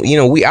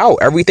mean? We out.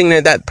 Everything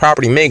that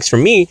property makes, for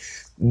me,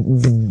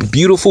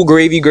 beautiful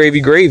gravy.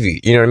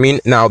 You know what I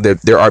mean? Now,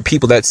 there are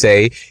people that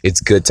say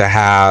it's good to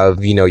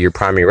have, your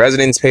primary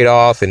residence paid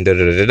off and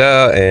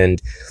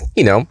and,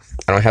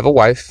 I don't have a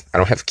wife. I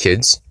don't have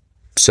kids.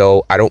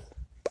 So but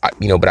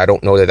I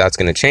don't know that that's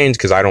going to change,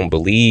 because I don't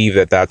believe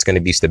that that's going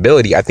to be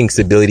stability. I think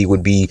stability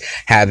would be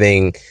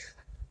having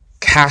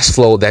cash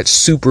flow that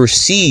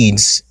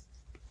supersedes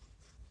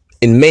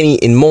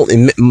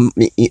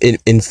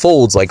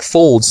folds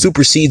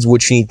supersedes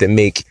what you need to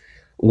make,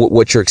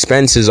 what your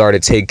expenses are to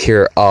take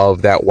care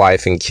of that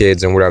wife and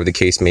kids and whatever the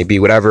case may be,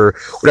 whatever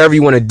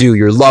you want to do,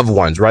 your loved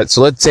ones, right?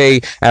 So let's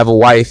say I have a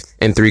wife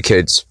and 3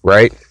 kids,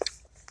 right?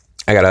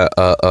 I got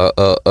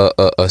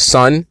a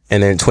son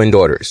and then twin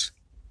daughters,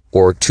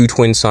 or 2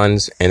 twin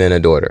sons and then a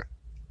daughter.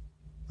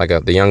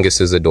 The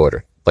youngest is a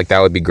daughter. That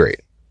would be great.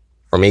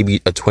 Or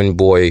maybe a twin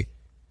boy,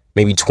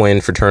 maybe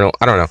twin fraternal.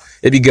 I don't know.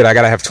 It'd be good. I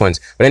gotta have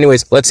twins. But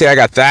anyways, let's say I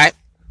got that,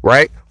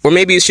 right? Or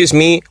maybe it's just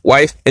me,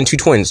 wife, and 2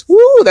 twins.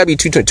 Woo, that'd be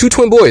 2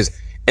 twin boys.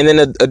 And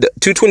then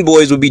 2 twin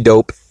boys would be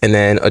dope. And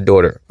then a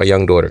daughter, a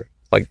young daughter.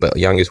 The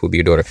youngest would be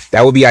a daughter.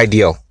 That would be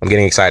ideal. I'm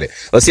getting excited.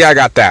 Let's say I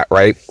got that,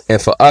 right?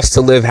 And for us to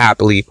live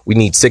happily, we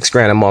need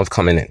 $6,000 a month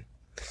coming in.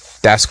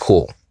 That's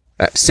cool.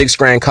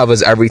 $6,000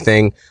 covers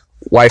everything.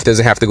 Wife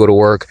doesn't have to go to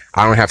work.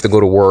 I don't have to go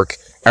to work.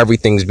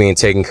 Everything's being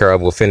taken care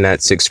of within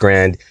that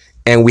 $6,000.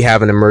 And we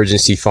have an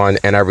emergency fund,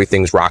 and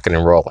everything's rocking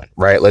and rolling,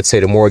 right? Let's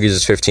say the mortgage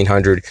is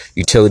 $1,500,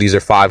 utilities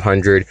are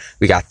 $500.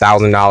 We got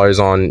 $1,000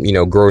 on,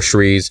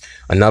 groceries,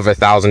 another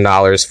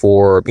 $1,000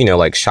 for,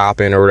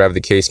 shopping or whatever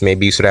the case may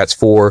be. So that's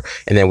 4.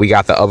 And then we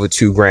got the other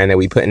 $2,000 that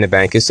we put in the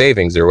bank as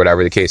savings or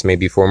whatever the case may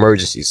be for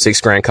emergencies.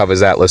 $6,000 covers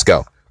that. Let's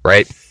go,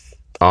 right?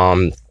 Or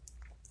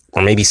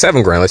maybe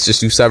 $7,000. Let's just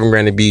do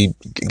 $7,000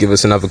 to give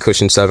us another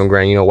cushion.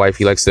 $7,000.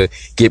 Wifey likes to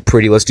get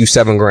pretty. Let's do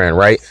 $7,000,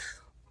 right?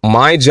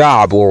 My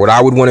job, or what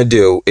I would want to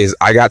do, is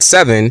I got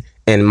 7,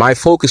 and my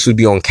focus would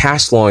be on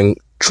cash flowing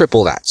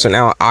triple that. So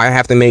now I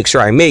have to make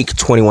sure I make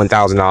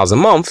 $21,000 a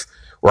month,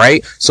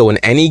 right? So in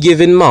any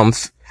given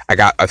month, I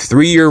got a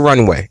 3-year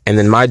runway. And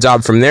then my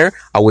job from there,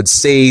 I would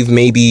save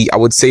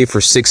for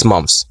 6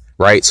 months,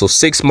 right? So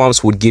 6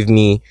 months would give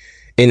me,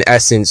 in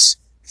essence,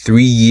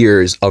 3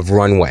 years of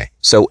runway.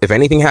 So if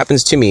anything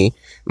happens to me,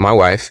 my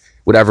wife,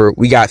 whatever,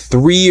 we got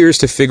 3 years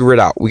to figure it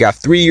out. We got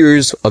 3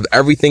 years of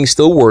everything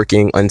still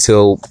working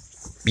until,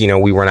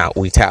 we run out,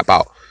 we tap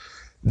out.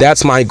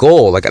 That's my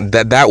goal.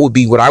 That would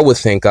be what I would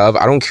think of.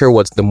 I don't care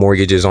what the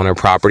mortgage is on a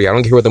property. I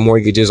don't care what the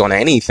mortgage is on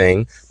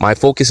anything. My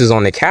focus is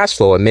on the cash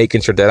flow and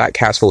making sure that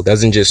cash flow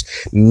doesn't just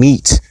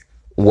meet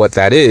what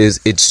that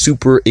is. It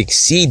super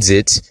exceeds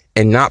it,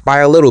 and not by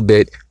a little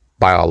bit,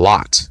 by a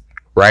lot.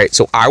 Right?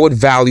 So I would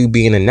value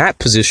being in that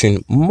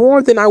position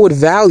more than I would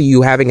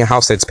value having a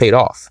house that's paid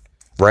off.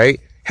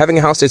 Right? Having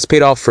a house that's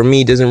paid off for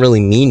me doesn't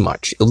really mean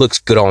much. It looks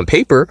good on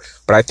paper,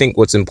 but I think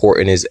what's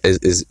important is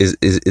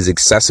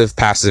excessive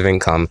passive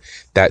income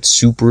that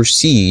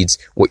supersedes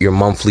what your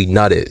monthly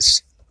nut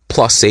is.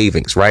 plus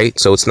savings, right?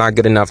 So it's not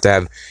good enough to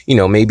have, you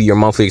know, maybe your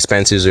monthly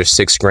expenses are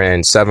 $6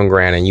 grand, $7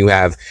 grand, and you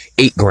have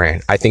 $8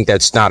 grand. I think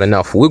that's not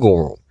enough wiggle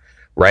room,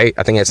 right?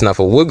 I think that's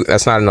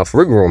that's not enough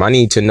wiggle room. I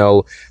need to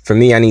know, for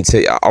me, I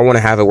want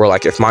to have it where,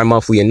 like, if my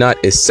monthly nut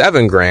is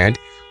 $7 grand,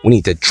 we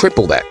need to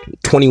triple that.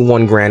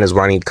 21 grand is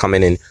where I need to come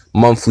in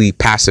monthly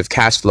passive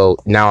cash flow.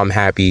 Now I'm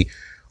happy.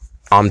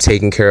 I'm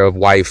taking care of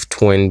wife,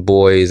 twin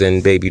boys,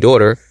 and baby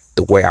daughter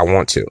the way I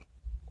want to,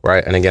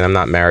 right? And again, I'm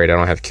not married. I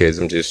don't have kids.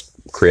 I'm just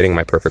creating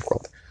my perfect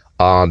world.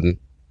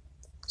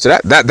 So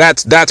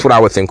that's what I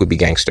would think would be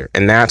gangster.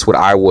 And that's what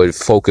I would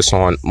focus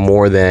on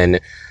more than,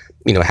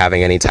 you know,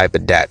 having any type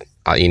of debt.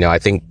 You know, I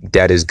think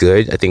debt is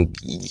good. I think,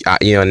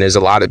 you know, and there's a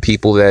lot of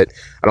people that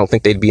I don't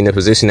think they'd be in the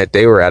position that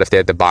they were at if they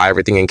had to buy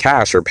everything in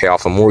cash or pay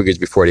off a mortgage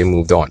before they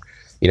moved on.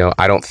 You know,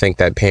 I don't think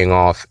that paying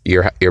off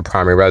your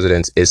primary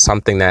residence is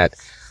something that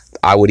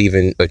I would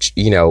even,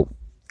 you know,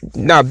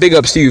 not big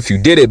ups to you if you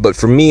did it, but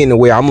for me, in the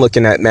way I'm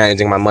looking at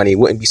managing my money, it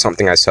wouldn't be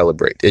something I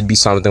celebrate. It'd be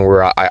something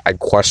where I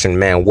question,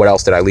 man, what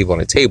else did I leave on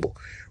the table,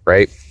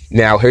 right?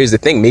 Now, here's the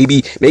thing.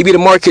 Maybe the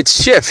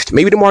markets shift.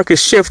 Maybe the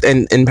markets shift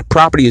and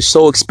property is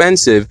so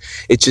expensive,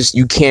 it's just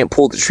you can't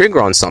pull the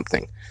trigger on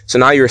something. So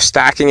now you're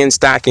stacking and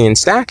stacking and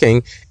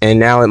stacking, and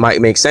now it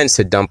might make sense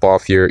to dump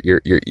off your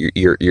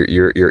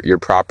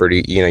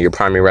property, you know, your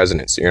primary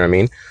residence. You know what I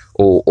mean?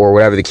 Or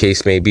whatever the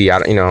case may be. I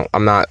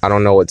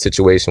don't know what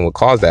situation would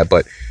cause that,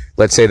 but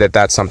let's say that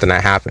that's something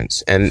that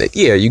happens, and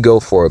yeah, you go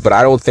for it. But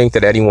I don't think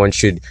that anyone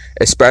should,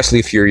 especially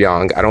if you're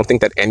young, I don't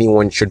think that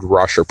anyone should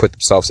rush or put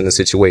themselves in a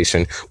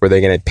situation where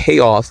they're going to pay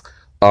off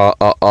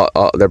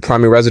their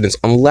primary residence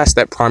unless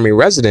that primary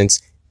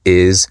residence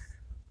is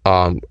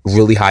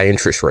really high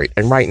interest rate.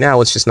 And right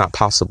now, it's just not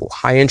possible.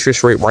 High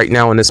interest rate right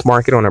now in this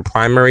market on a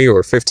primary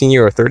or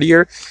 15-year or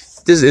 30-year.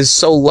 This is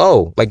so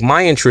low. Like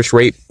my interest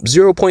rate,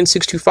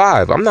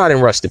 0.625. I'm not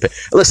in rush to pay.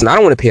 Listen, I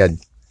don't want to pay a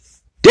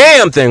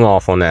damn thing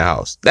off on that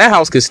house. That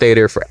house could stay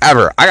there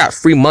forever. I got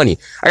free money.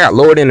 I got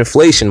lower than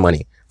inflation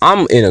money.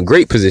 I'm in a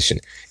great position.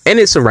 And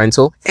it's a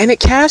rental and it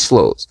cash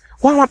flows.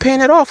 Why am I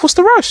paying it off? What's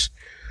the rush?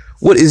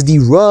 What is the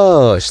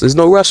rush? There's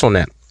no rush on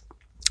that.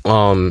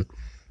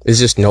 It's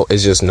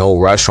just no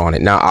rush on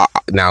it. Now,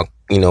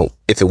 you know,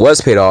 if it was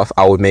paid off,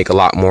 I would make a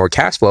lot more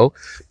cash flow,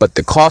 but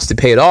the cost to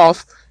pay it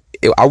off,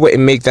 I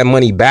wouldn't make that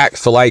money back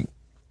for like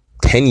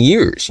 10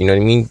 years. You know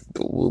what I mean?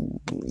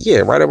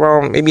 Yeah, right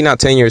around, maybe not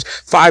 10 years,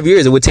 5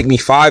 years. It would take me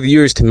 5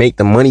 years to make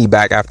the money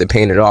back after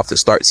paying it off to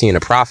start seeing a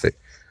profit.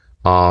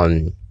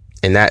 And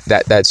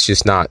that's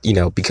just not, you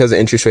know, because the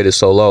interest rate is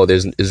so low,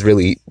 there's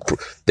really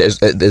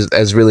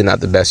not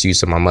the best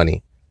use of my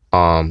money.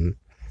 For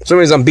some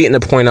reason I'm beating the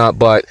point up,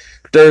 but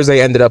Thursday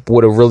ended up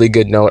with a really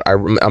good note.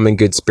 I'm in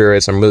good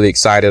spirits. I'm really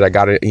excited. I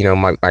got it. You know,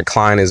 my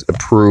client is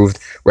approved,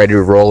 ready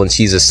to roll, and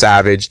she's a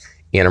savage.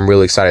 And I'm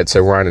really excited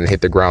to run and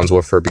hit the grounds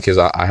with her because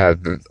I have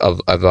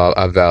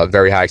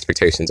very high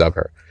expectations of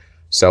her.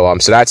 So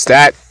that's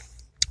that.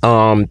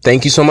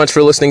 Thank you so much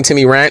for listening to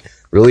me rant.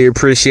 Really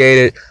appreciate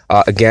it.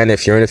 Again,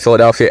 if you're in the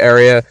Philadelphia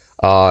area,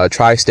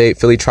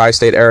 Philly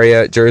tri-state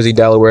area, Jersey,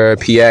 Delaware,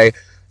 PA,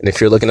 and if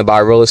you're looking to buy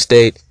real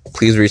estate,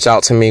 please reach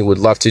out to me. Would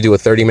love to do a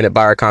 30-minute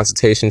buyer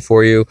consultation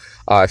for you.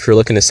 If you're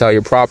looking to sell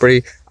your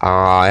property,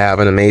 I have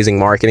an amazing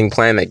marketing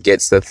plan that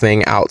gets the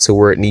thing out to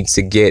where it needs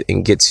to get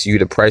and gets you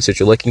the price that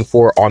you're looking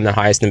for on the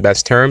highest and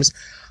best terms.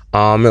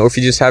 Or if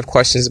you just have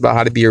questions about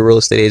how to be a real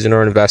estate agent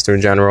or an investor in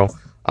general,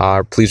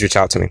 please reach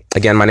out to me.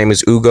 Again, my name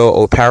is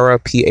Ugo Opara,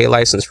 PA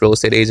licensed real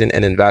estate agent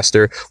and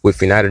investor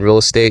with United Real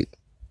Estate,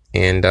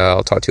 and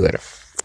I'll talk to you later.